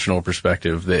fourth dimensional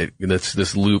perspective, that's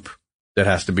this loop that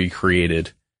has to be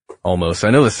created almost. I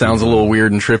know this sounds a little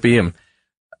weird and trippy. I'm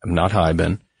not high,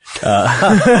 Ben,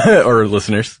 or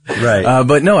listeners. Right.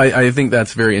 But no, I think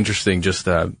that's very interesting. Just,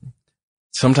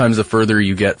 sometimes the further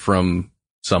you get from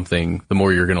something, the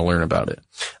more you're going to learn about it.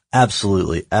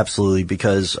 Absolutely. Absolutely.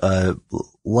 Because,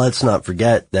 let's not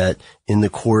forget that in the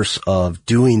course of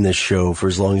doing this show for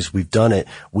as long as we've done it,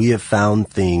 we have found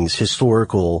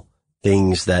historical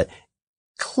things that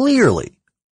clearly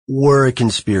were a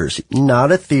conspiracy,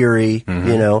 not a theory,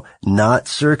 not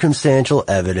circumstantial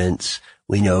evidence.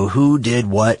 We know who did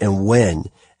what and when,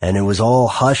 and it was all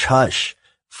hush hush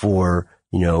for,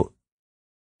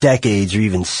 decades or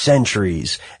even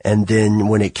centuries. And then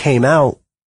when it came out,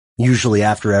 usually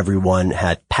after everyone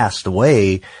had passed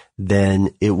away, then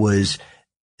it was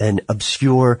an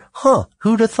obscure,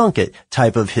 who'd have thunk it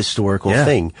type of historical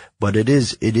thing. But it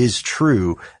is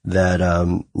true that,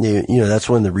 that's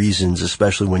one of the reasons,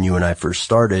 especially when you and I first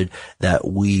started, that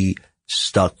we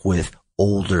stuck with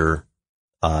older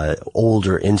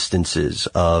instances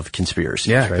of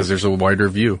conspiracies. Yeah, because there's a wider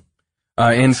view.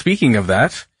 And speaking of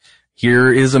that,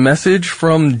 here is a message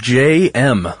from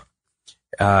JM.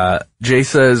 Jay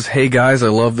says, "Hey guys, I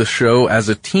love the show. As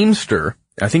a Teamster,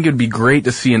 I think it'd be great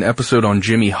to see an episode on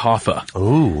Jimmy Hoffa.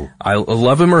 Ooh. I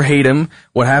love him or hate him.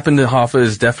 What happened to Hoffa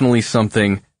is definitely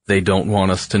something they don't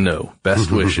want us to know.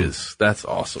 Best wishes." That's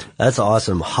awesome. That's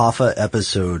awesome. Hoffa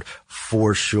episode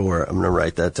for sure. I'm going to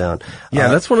write that down. Yeah,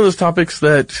 that's one of those topics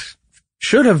that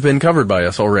should have been covered by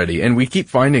us already. And we keep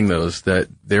finding those, that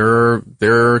there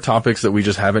are topics that we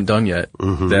just haven't done yet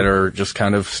that are just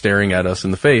kind of staring at us in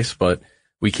the face, but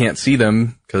we can't see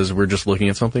them because we're just looking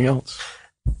at something else.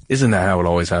 Isn't that how it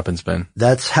always happens, Ben?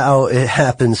 That's how it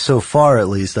happens so far, at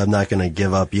least. I'm not going to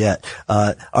give up yet.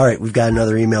 All right. We've got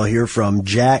another email here from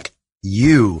Jack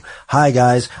Yu. "Hi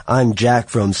guys. I'm Jack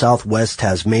from Southwest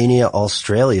Tasmania,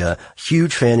 Australia.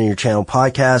 Huge fan of your channel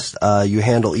podcast. You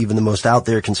handle even the most out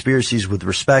there conspiracies with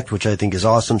respect, which I think is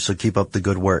awesome. So keep up the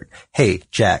good work." Hey,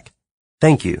 Jack.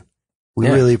 Thank you. We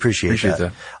really appreciate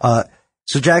that.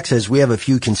 So Jack says, "We have a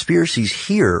few conspiracies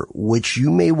here, which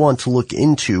you may want to look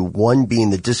into. One being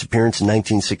the disappearance in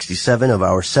 1967 of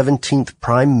our 17th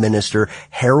Prime Minister,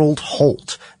 Harold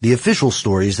Holt. The official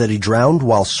story is that he drowned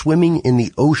while swimming in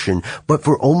the ocean, but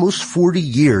for almost 40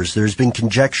 years, there's been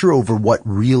conjecture over what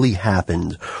really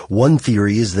happened. One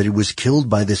theory is that he was killed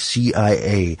by the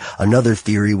CIA. Another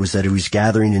theory was that he was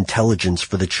gathering intelligence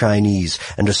for the Chinese,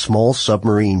 and a small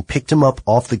submarine picked him up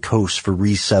off the coast for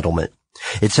resettlement.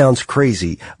 It sounds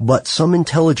crazy, but some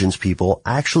intelligence people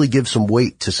actually give some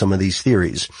weight to some of these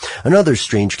theories. Another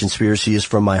strange conspiracy is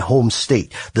from my home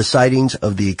state, the sightings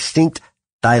of the extinct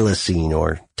thylacine,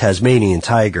 or Tasmanian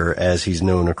tiger, as he's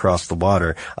known across the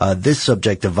water. This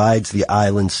subject divides the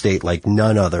island state like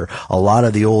none other. A lot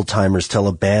of the old-timers tell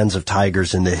of bands of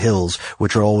tigers in the hills,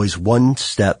 which are always one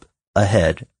step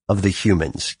ahead of the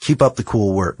humans. Keep up the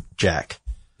cool work, Jack."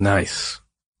 Nice.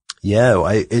 Yeah,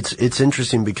 it's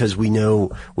interesting because we know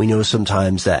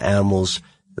sometimes that animals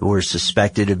that were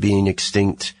suspected of being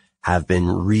extinct have been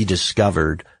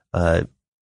rediscovered.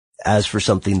 As for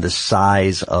something the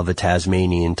size of a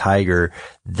Tasmanian tiger,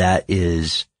 that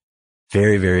is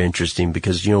very, very interesting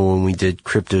because, when we did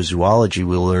cryptozoology,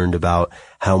 we learned about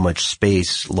how much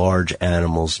space large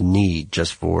animals need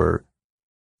just for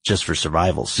just for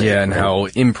survival's sake. Yeah, and how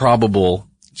improbable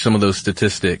some of those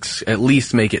statistics at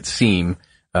least make it seem,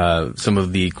 some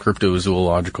of the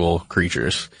cryptozoological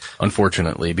creatures,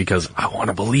 unfortunately, because I want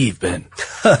to believe, Ben.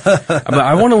 But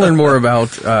I want to learn more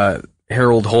about,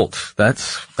 Harold Holt.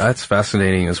 That's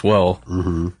fascinating as well.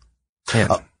 Mm-hmm.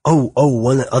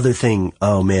 One other thing.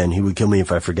 Oh man, he would kill me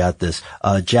if I forgot this.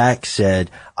 Jack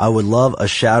said, I would love a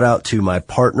shout out to my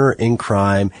partner in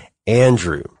crime,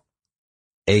 Andrew,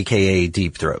 aka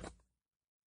Deep Throat.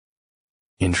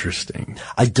 Interesting.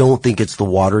 I don't think it's the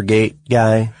Watergate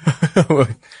guy.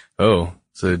 Oh,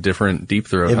 it's a different Deep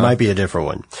Throat. It might be a different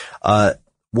one.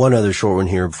 One other short one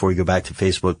here before we go back to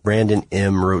Facebook. Brandon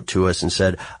M. wrote to us and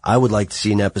said, I would like to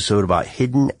see an episode about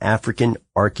hidden African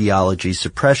archaeology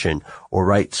suppression or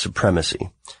white supremacy,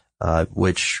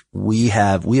 which we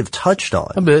have touched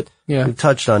on. A bit, yeah. We've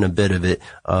touched on a bit of it,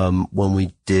 when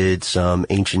we did some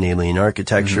ancient alien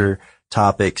architecture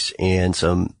topics and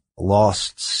some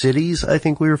lost cities, I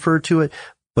think we referred to it.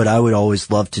 But I would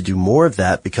always love to do more of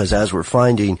that because as we're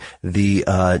finding the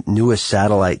newest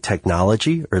satellite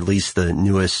technology, or at least the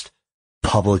newest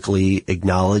publicly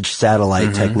acknowledged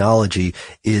satellite technology,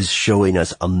 is showing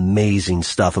us amazing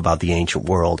stuff about the ancient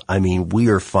world. I mean, we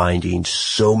are finding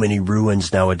so many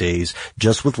ruins nowadays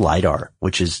just with LiDAR,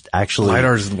 which is actually...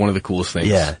 LiDAR is one of the coolest things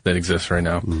that exists right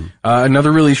now.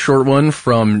 Another really short one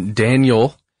from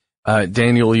Daniel.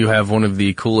 Daniel, you have one of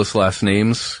the coolest last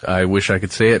names. I wish I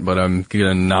could say it, but I'm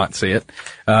gonna not say it.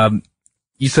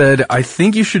 You said, I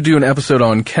think you should do an episode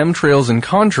on chemtrails and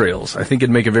contrails. I think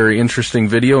it'd make a very interesting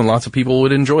video and lots of people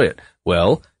would enjoy it.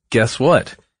 Well, guess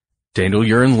what? Daniel,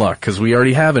 you're in luck because we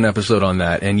already have an episode on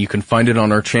that and you can find it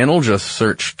on our channel. Just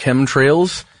search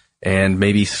chemtrails and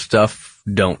maybe stuff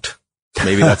don't.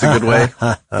 Maybe that's a good way.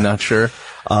 I'm not sure.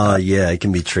 Yeah, it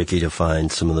can be tricky to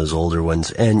find some of those older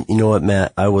ones. And you know what,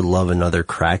 Matt? I would love another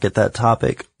crack at that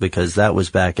topic because that was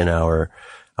back in our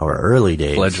early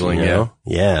days. Fledgling, you know?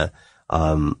 Yeah.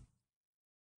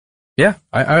 Yeah,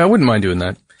 I wouldn't mind doing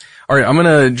that. All right, I'm going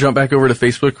to jump back over to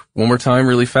Facebook one more time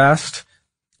really fast.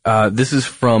 This is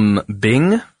from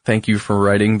Bing. Thank you for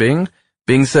writing, Bing.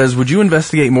 Bing says, would you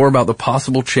investigate more about the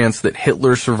possible chance that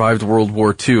Hitler survived World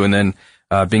War II? And then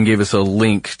Bing gave us a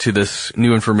link to this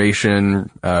new information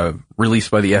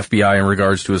released by the FBI in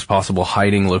regards to his possible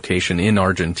hiding location in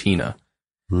Argentina.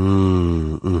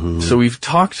 So we've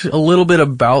talked a little bit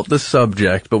about the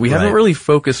subject, but we haven't really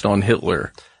focused on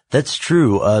Hitler. That's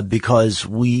true, because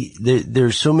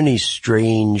there's so many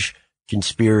strange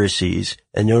conspiracies.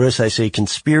 And notice I say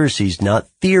conspiracies, not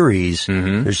theories.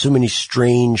 There's so many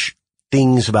strange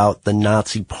things about the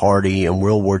Nazi Party and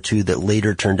World War II that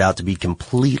later turned out to be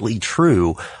completely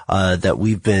true, that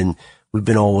we've been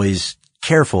always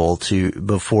careful to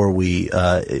before we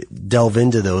delve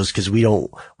into those because we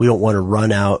don't want to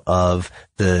run out of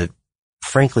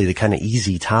frankly the kind of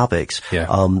easy topics.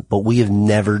 But we have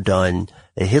never done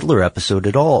a Hitler episode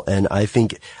at all, and I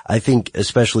think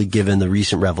especially given the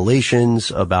recent revelations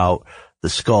about the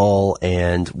skull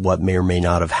and what may or may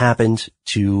not have happened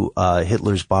to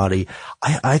Hitler's body,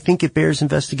 I think it bears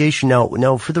investigation.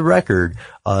 Now for the record,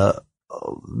 the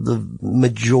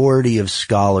majority of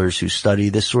scholars who study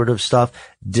this sort of stuff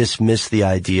dismiss the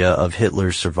idea of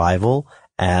Hitler's survival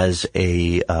as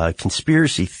a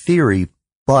conspiracy theory,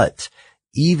 but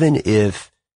even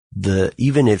if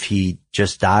he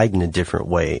just died in a different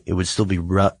way, it would still be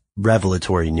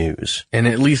revelatory news. And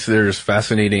at least there's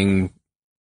fascinating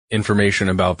information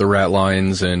about the rat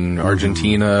lines in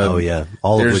Argentina. Oh yeah.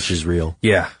 All of which is real.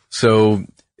 Yeah. So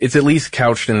it's at least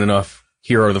couched in enough,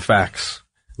 here are the facts,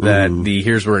 that the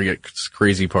here's where it gets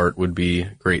crazy part would be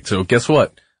great. So guess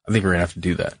what? I think we're gonna have to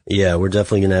do that. Yeah, we're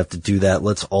definitely gonna have to do that.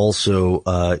 Let's also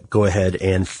go ahead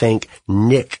and thank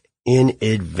Nick in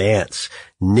advance.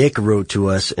 Nick wrote to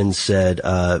us and said,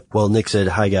 Nick said,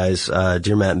 hi guys,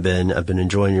 dear Matt and Ben, I've been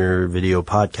enjoying your video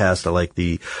podcast. I like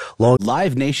the long...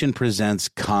 Live Nation presents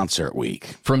Concert Week.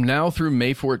 From now through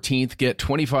May 14th, get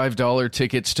 $25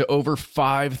 tickets to over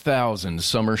 5,000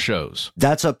 summer shows.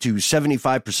 That's up to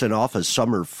 75% off a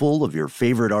summer full of your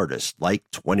favorite artists, like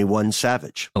 21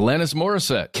 Savage, Alanis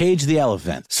Morissette, Cage the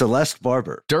Elephant, Celeste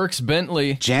Barber, Dierks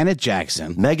Bentley, Janet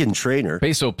Jackson, Meghan Trainor,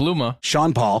 Peso Pluma,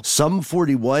 Sean Paul, Sum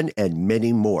 41, and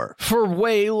many more. For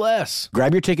way less.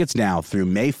 Grab your tickets now through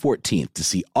May 14th to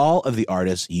see all of the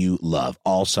artists you love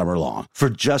all summer long for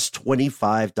just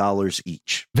 $25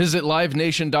 each. Visit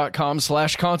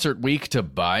livenation.com/concert week to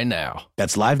buy now.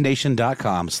 That's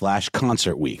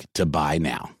livenation.com/concert week to buy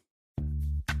now.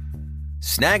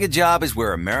 Snag a Job is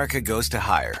where America goes to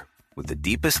hire, with the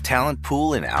deepest talent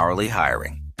pool in hourly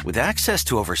hiring. With access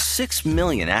to over 6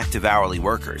 million active hourly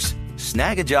workers,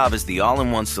 Snag-a-Job is the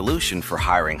all-in-one solution for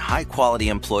hiring high-quality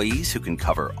employees who can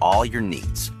cover all your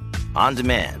needs. On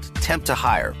demand, temp to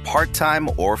hire, part-time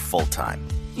or full-time.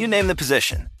 You name the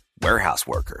position. Warehouse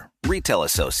worker, retail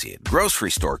associate, grocery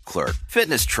store clerk,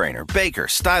 fitness trainer, baker,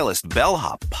 stylist,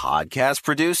 bellhop, podcast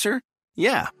producer.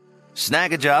 Yeah,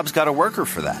 Snag-a-Job's got a worker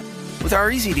for that. With our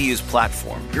easy-to-use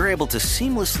platform, you're able to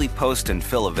seamlessly post and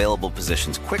fill available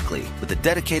positions quickly with a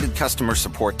dedicated customer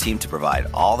support team to provide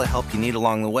all the help you need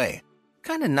along the way.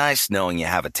 Kind of nice knowing you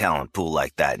have a talent pool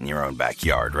like that in your own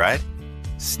backyard, right?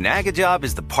 Snag-a-Job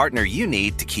is the partner you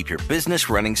need to keep your business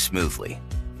running smoothly.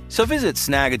 So visit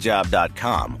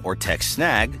snagajob.com or text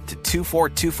snag to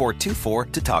 242424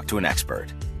 to talk to an expert.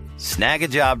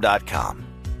 Snagajob.com,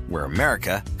 where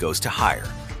America goes to hire.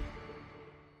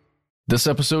 This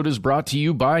episode is brought to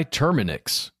you by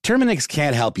Terminix. Terminix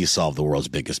can't help you solve the world's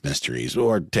biggest mysteries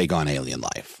or take on alien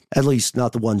life. At least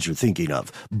not the ones you're thinking of.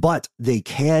 But they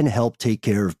can help take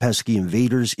care of pesky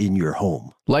invaders in your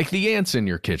home. Like the ants in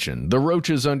your kitchen, the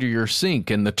roaches under your sink,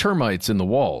 and the termites in the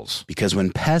walls. Because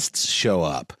when pests show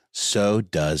up, so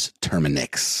does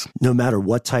Terminix. No matter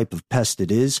what type of pest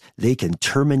it is, they can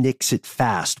Terminix it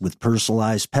fast with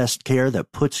personalized pest care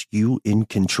that puts you in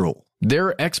control.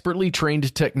 Their expertly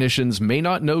trained technicians may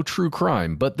not know true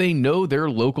crime, but they know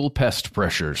their local pest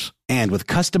pressures. And with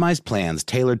customized plans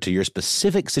tailored to your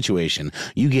specific situation,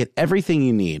 you get everything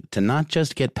you need to not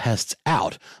just get pests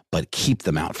out, but keep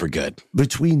them out for good.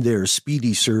 Between their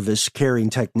speedy service,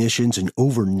 caring technicians, and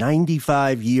over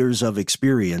 95 years of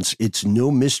experience, it's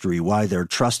no mystery why they're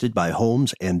trusted by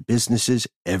homes and businesses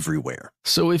everywhere.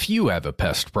 So if you have a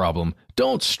pest problem,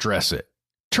 don't stress it.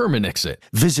 Terminix it.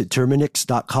 Visit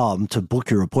Terminix.com to book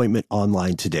your appointment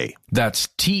online today. That's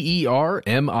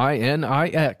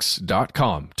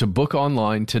TERMINIX.com to book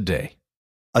online today.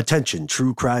 Attention,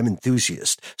 true crime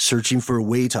enthusiast. Searching for a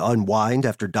way to unwind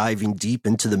after diving deep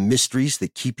into the mysteries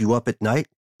that keep you up at night?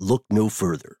 Look no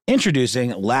further.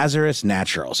 Introducing Lazarus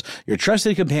Naturals, your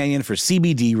trusted companion for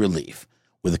CBD relief.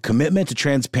 With a commitment to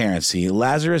transparency,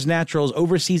 Lazarus Naturals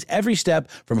oversees every step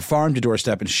from farm to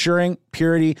doorstep, ensuring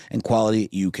purity and quality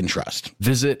you can trust.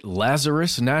 Visit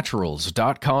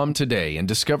LazarusNaturals.com today and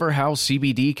discover how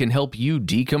CBD can help you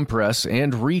decompress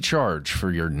and recharge for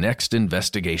your next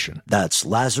investigation. That's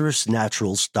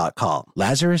LazarusNaturals.com.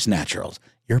 Lazarus Naturals,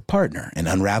 your partner in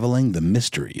unraveling the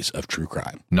mysteries of true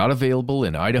crime. Not available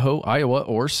in Idaho, Iowa,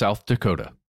 or South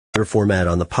Dakota. Format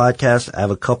on the podcast. I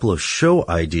have a couple of show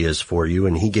ideas for you,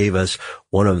 and he gave us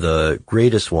one of the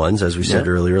greatest ones. As we said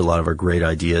earlier, a lot of our great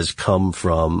ideas come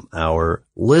from our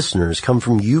listeners, come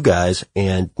from you guys,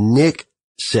 and Nick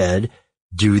said,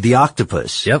 do the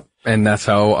octopus. Yep. And that's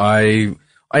how I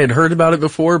had heard about it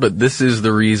before, but this is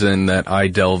the reason that I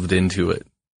delved into it.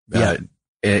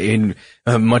 In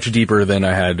much deeper than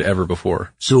I had ever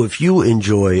before. So if you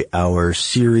enjoy our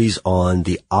series on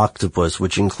the octopus,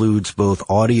 which includes both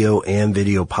audio and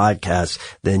video podcasts,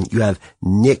 then you have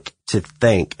Nick to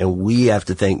thank, and we have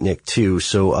to thank Nick too.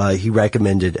 So he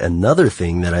recommended another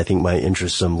thing that I think might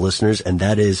interest some listeners, and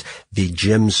that is the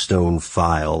Gemstone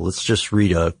File. Let's just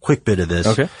read a quick bit of this.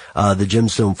 Okay. The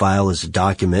Gemstone File is a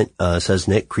document, says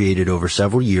Nick, created over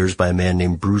several years by a man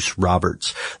named Bruce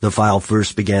Roberts. The file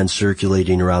first began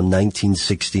circulating around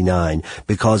 1969.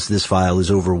 Because this file is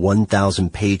over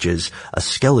 1,000 pages, a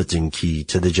skeleton key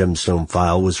to the Gemstone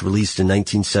File was released in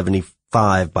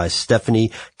 1975 by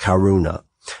Stephanie Karuna.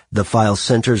 The file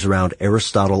centers around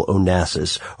Aristotle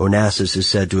Onassis. Onassis is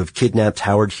said to have kidnapped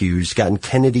Howard Hughes, gotten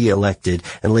Kennedy elected,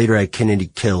 and later had Kennedy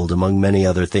killed, among many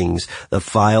other things. The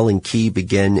file and key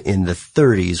begin in the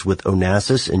 30s with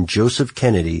Onassis and Joseph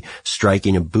Kennedy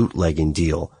striking a bootlegging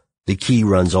deal. The key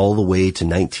runs all the way to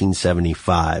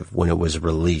 1975 when it was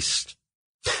released.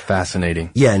 Fascinating.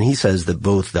 Yeah, and he says that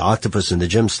both the octopus and the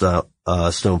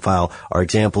Gemstone File are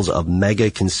examples of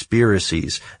mega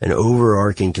conspiracies, an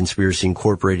overarching conspiracy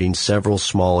incorporating several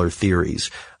smaller theories.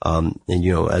 And,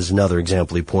 as another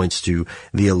example, he points to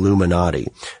the Illuminati.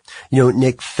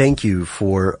 Nick, thank you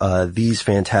for these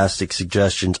fantastic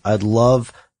suggestions. I'd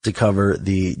love to cover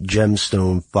the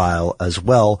Gemstone File as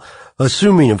well,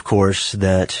 assuming, of course,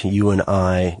 that you and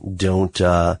I don't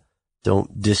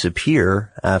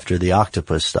disappear after the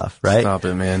octopus stuff, right? Stop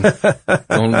it, man.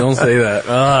 don't say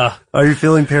that. Are you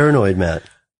feeling paranoid, Matt?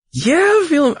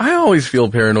 Yeah, I always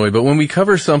feel paranoid, but when we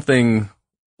cover something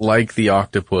like the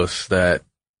octopus that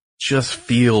just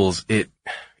feels, it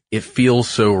feels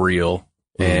so real.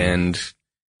 And,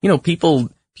 people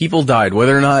died,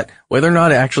 whether or not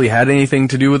it actually had anything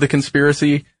to do with the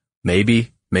conspiracy,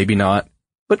 maybe not,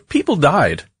 but people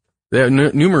died.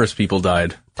 Numerous people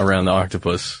died around the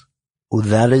octopus. Well,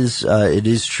 that is, it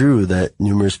is true that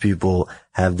numerous people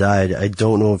have died. I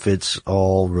don't know if it's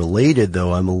all related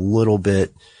though. I'm a little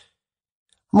bit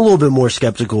more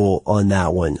skeptical on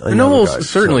that one. No,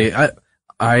 certainly. So.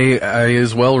 I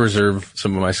as well reserve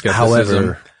some of my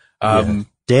skepticism. However,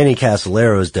 Danny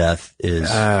Castellero's death is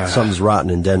something's rotten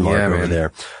in Denmark over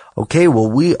there. Okay, well,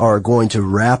 we are going to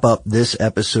wrap up this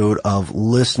episode of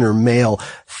Listener Mail.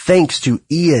 Thanks to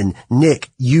Ian, Nick,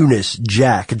 Eunice,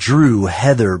 Jack, Drew,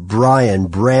 Heather, Brian,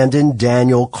 Brandon,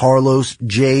 Daniel, Carlos,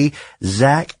 Jay,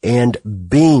 Zach, and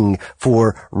Bing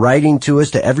for writing to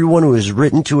us. To everyone who has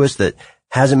written to us that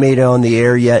hasn't made it on the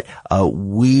air yet,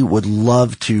 we would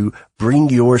love to bring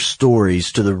your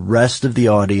stories to the rest of the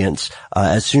audience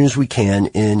as soon as we can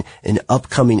in an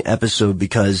upcoming episode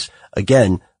because,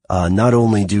 again, not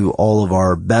only do all of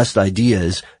our best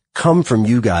ideas come from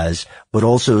you guys, but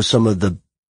also some of the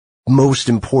most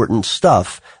important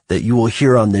stuff that you will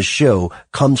hear on this show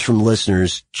comes from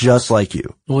listeners just like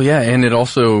you. Well, yeah, and it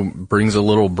also brings a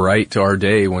little bright to our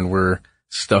day when we're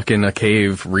stuck in a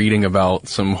cave reading about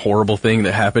some horrible thing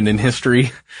that happened in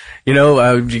history. You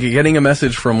know, getting a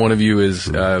message from one of you is,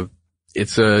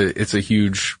 it's a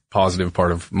huge positive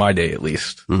part of my day, at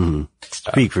least. Mm-hmm.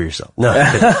 Speak for yourself. No,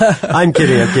 I'm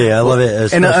kidding. I love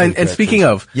it. And speaking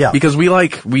of, because we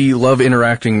love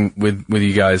interacting with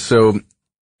you guys. So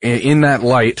in that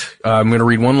light, I'm going to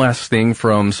read one last thing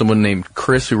from someone named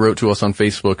Chris who wrote to us on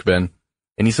Facebook, Ben.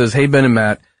 And he says, "Hey, Ben and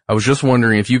Matt, I was just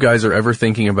wondering if you guys are ever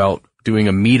thinking about doing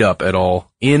a meetup at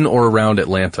all in or around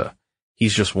Atlanta.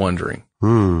 He's just wondering.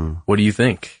 What do you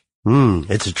think?"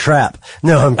 It's a trap.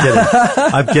 No, I'm kidding.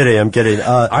 I'm kidding.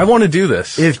 I want to do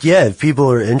this. If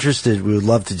people are interested, we would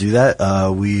love to do that.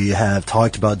 We have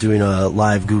talked about doing a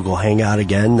live Google Hangout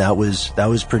again. That was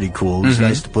pretty cool. It was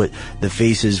nice to put the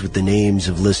faces with the names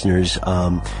of listeners.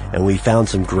 And we found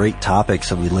some great topics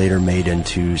that we later made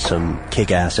into some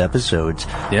kick-ass episodes.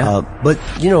 Yeah. But,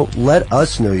 let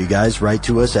us know, you guys. Write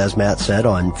to us, as Matt said,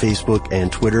 on Facebook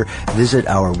and Twitter. Visit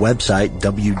our website,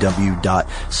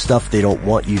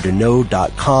 www.stufftheydon'twantyouto.know.com.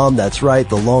 That's right,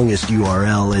 the longest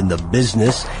URL in the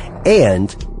business.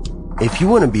 And if you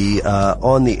want to be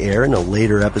on the air in a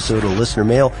later episode of Listener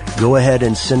Mail, go ahead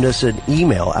and send us an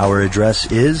email. Our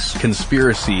address is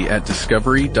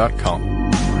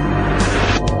conspiracy@discovery.com.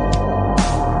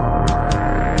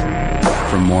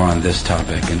 For more on this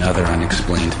topic and other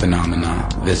unexplained phenomena,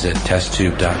 visit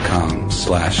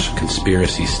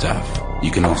testtube.com/conspiracy stuff.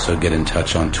 You can also get in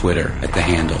touch on Twitter at the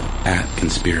handle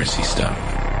 @conspiracystuff.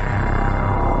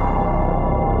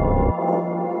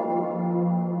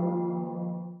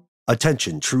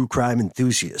 Attention, true crime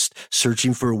enthusiast,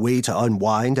 searching for a way to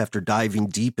unwind after diving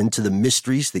deep into the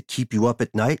mysteries that keep you up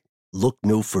at night? Look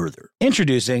no further.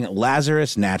 Introducing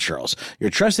Lazarus Naturals, your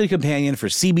trusted companion for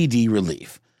CBD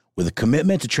relief. With a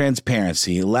commitment to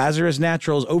transparency, Lazarus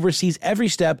Naturals oversees every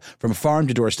step from farm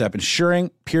to doorstep,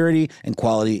 ensuring purity and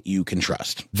quality you can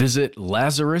trust. Visit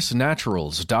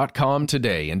LazarusNaturals.com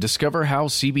today and discover how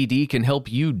CBD can help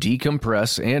you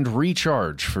decompress and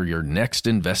recharge for your next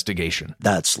investigation.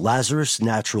 That's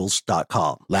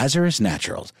LazarusNaturals.com. Lazarus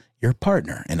Naturals, your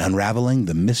partner in unraveling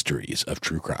the mysteries of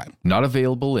true crime. Not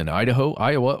available in Idaho,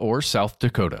 Iowa, or South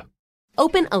Dakota.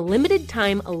 Open a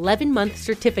limited-time 11-month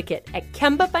certificate at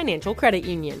Kemba Financial Credit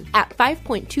Union. At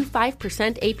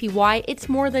 5.25% APY, it's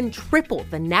more than triple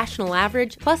the national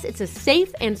average, plus it's a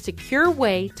safe and secure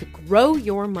way to grow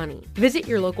your money. Visit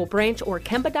your local branch or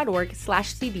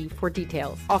kemba.org/cb for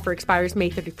details. Offer expires May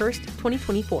 31st,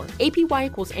 2024. APY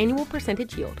equals annual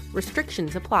percentage yield.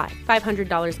 Restrictions apply.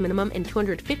 $500 minimum and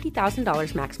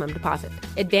 $250,000 maximum deposit.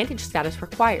 Advantage status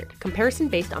required. Comparison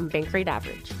based on bank rate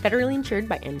average. Federally insured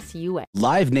by NCUA.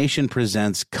 Live Nation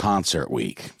presents Concert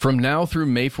Week. From now through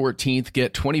May 14th,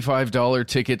 get $25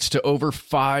 tickets to over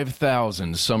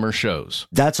 5,000 summer shows.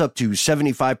 That's up to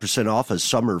 75% off a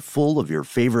summer full of your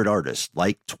favorite artists,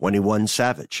 like 21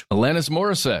 Savage, Alanis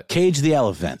Morissette, Cage the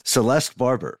Elephant, Celeste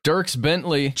Barber, Dierks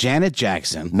Bentley, Janet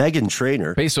Jackson, Meghan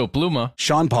Trainor, Peso Pluma,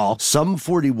 Sean Paul, Sum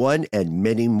 41, and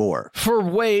many more. For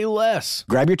way less.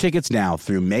 Grab your tickets now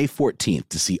through May 14th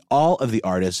to see all of the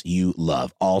artists you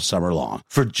love all summer long.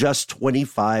 For just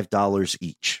 $25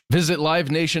 each. Visit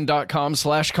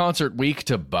livenation.com/concert week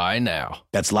to buy now.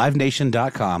 That's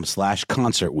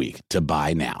livenation.com/concert week to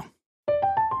buy now.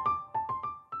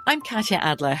 I'm Katya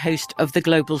Adler, host of The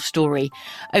Global Story.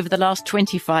 Over the last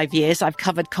 25 years, I've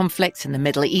covered conflicts in the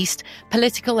Middle East,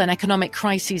 political and economic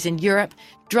crises in Europe,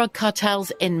 drug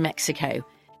cartels in Mexico.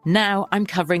 Now I'm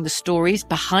covering the stories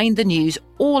behind the news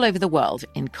all over the world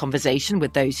in conversation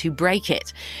with those who break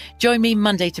it. Join me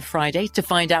Monday to Friday to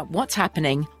find out what's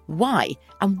happening, why,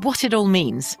 and what it all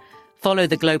means. Follow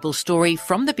The Global Story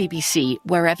from the BBC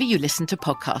wherever you listen to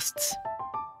podcasts.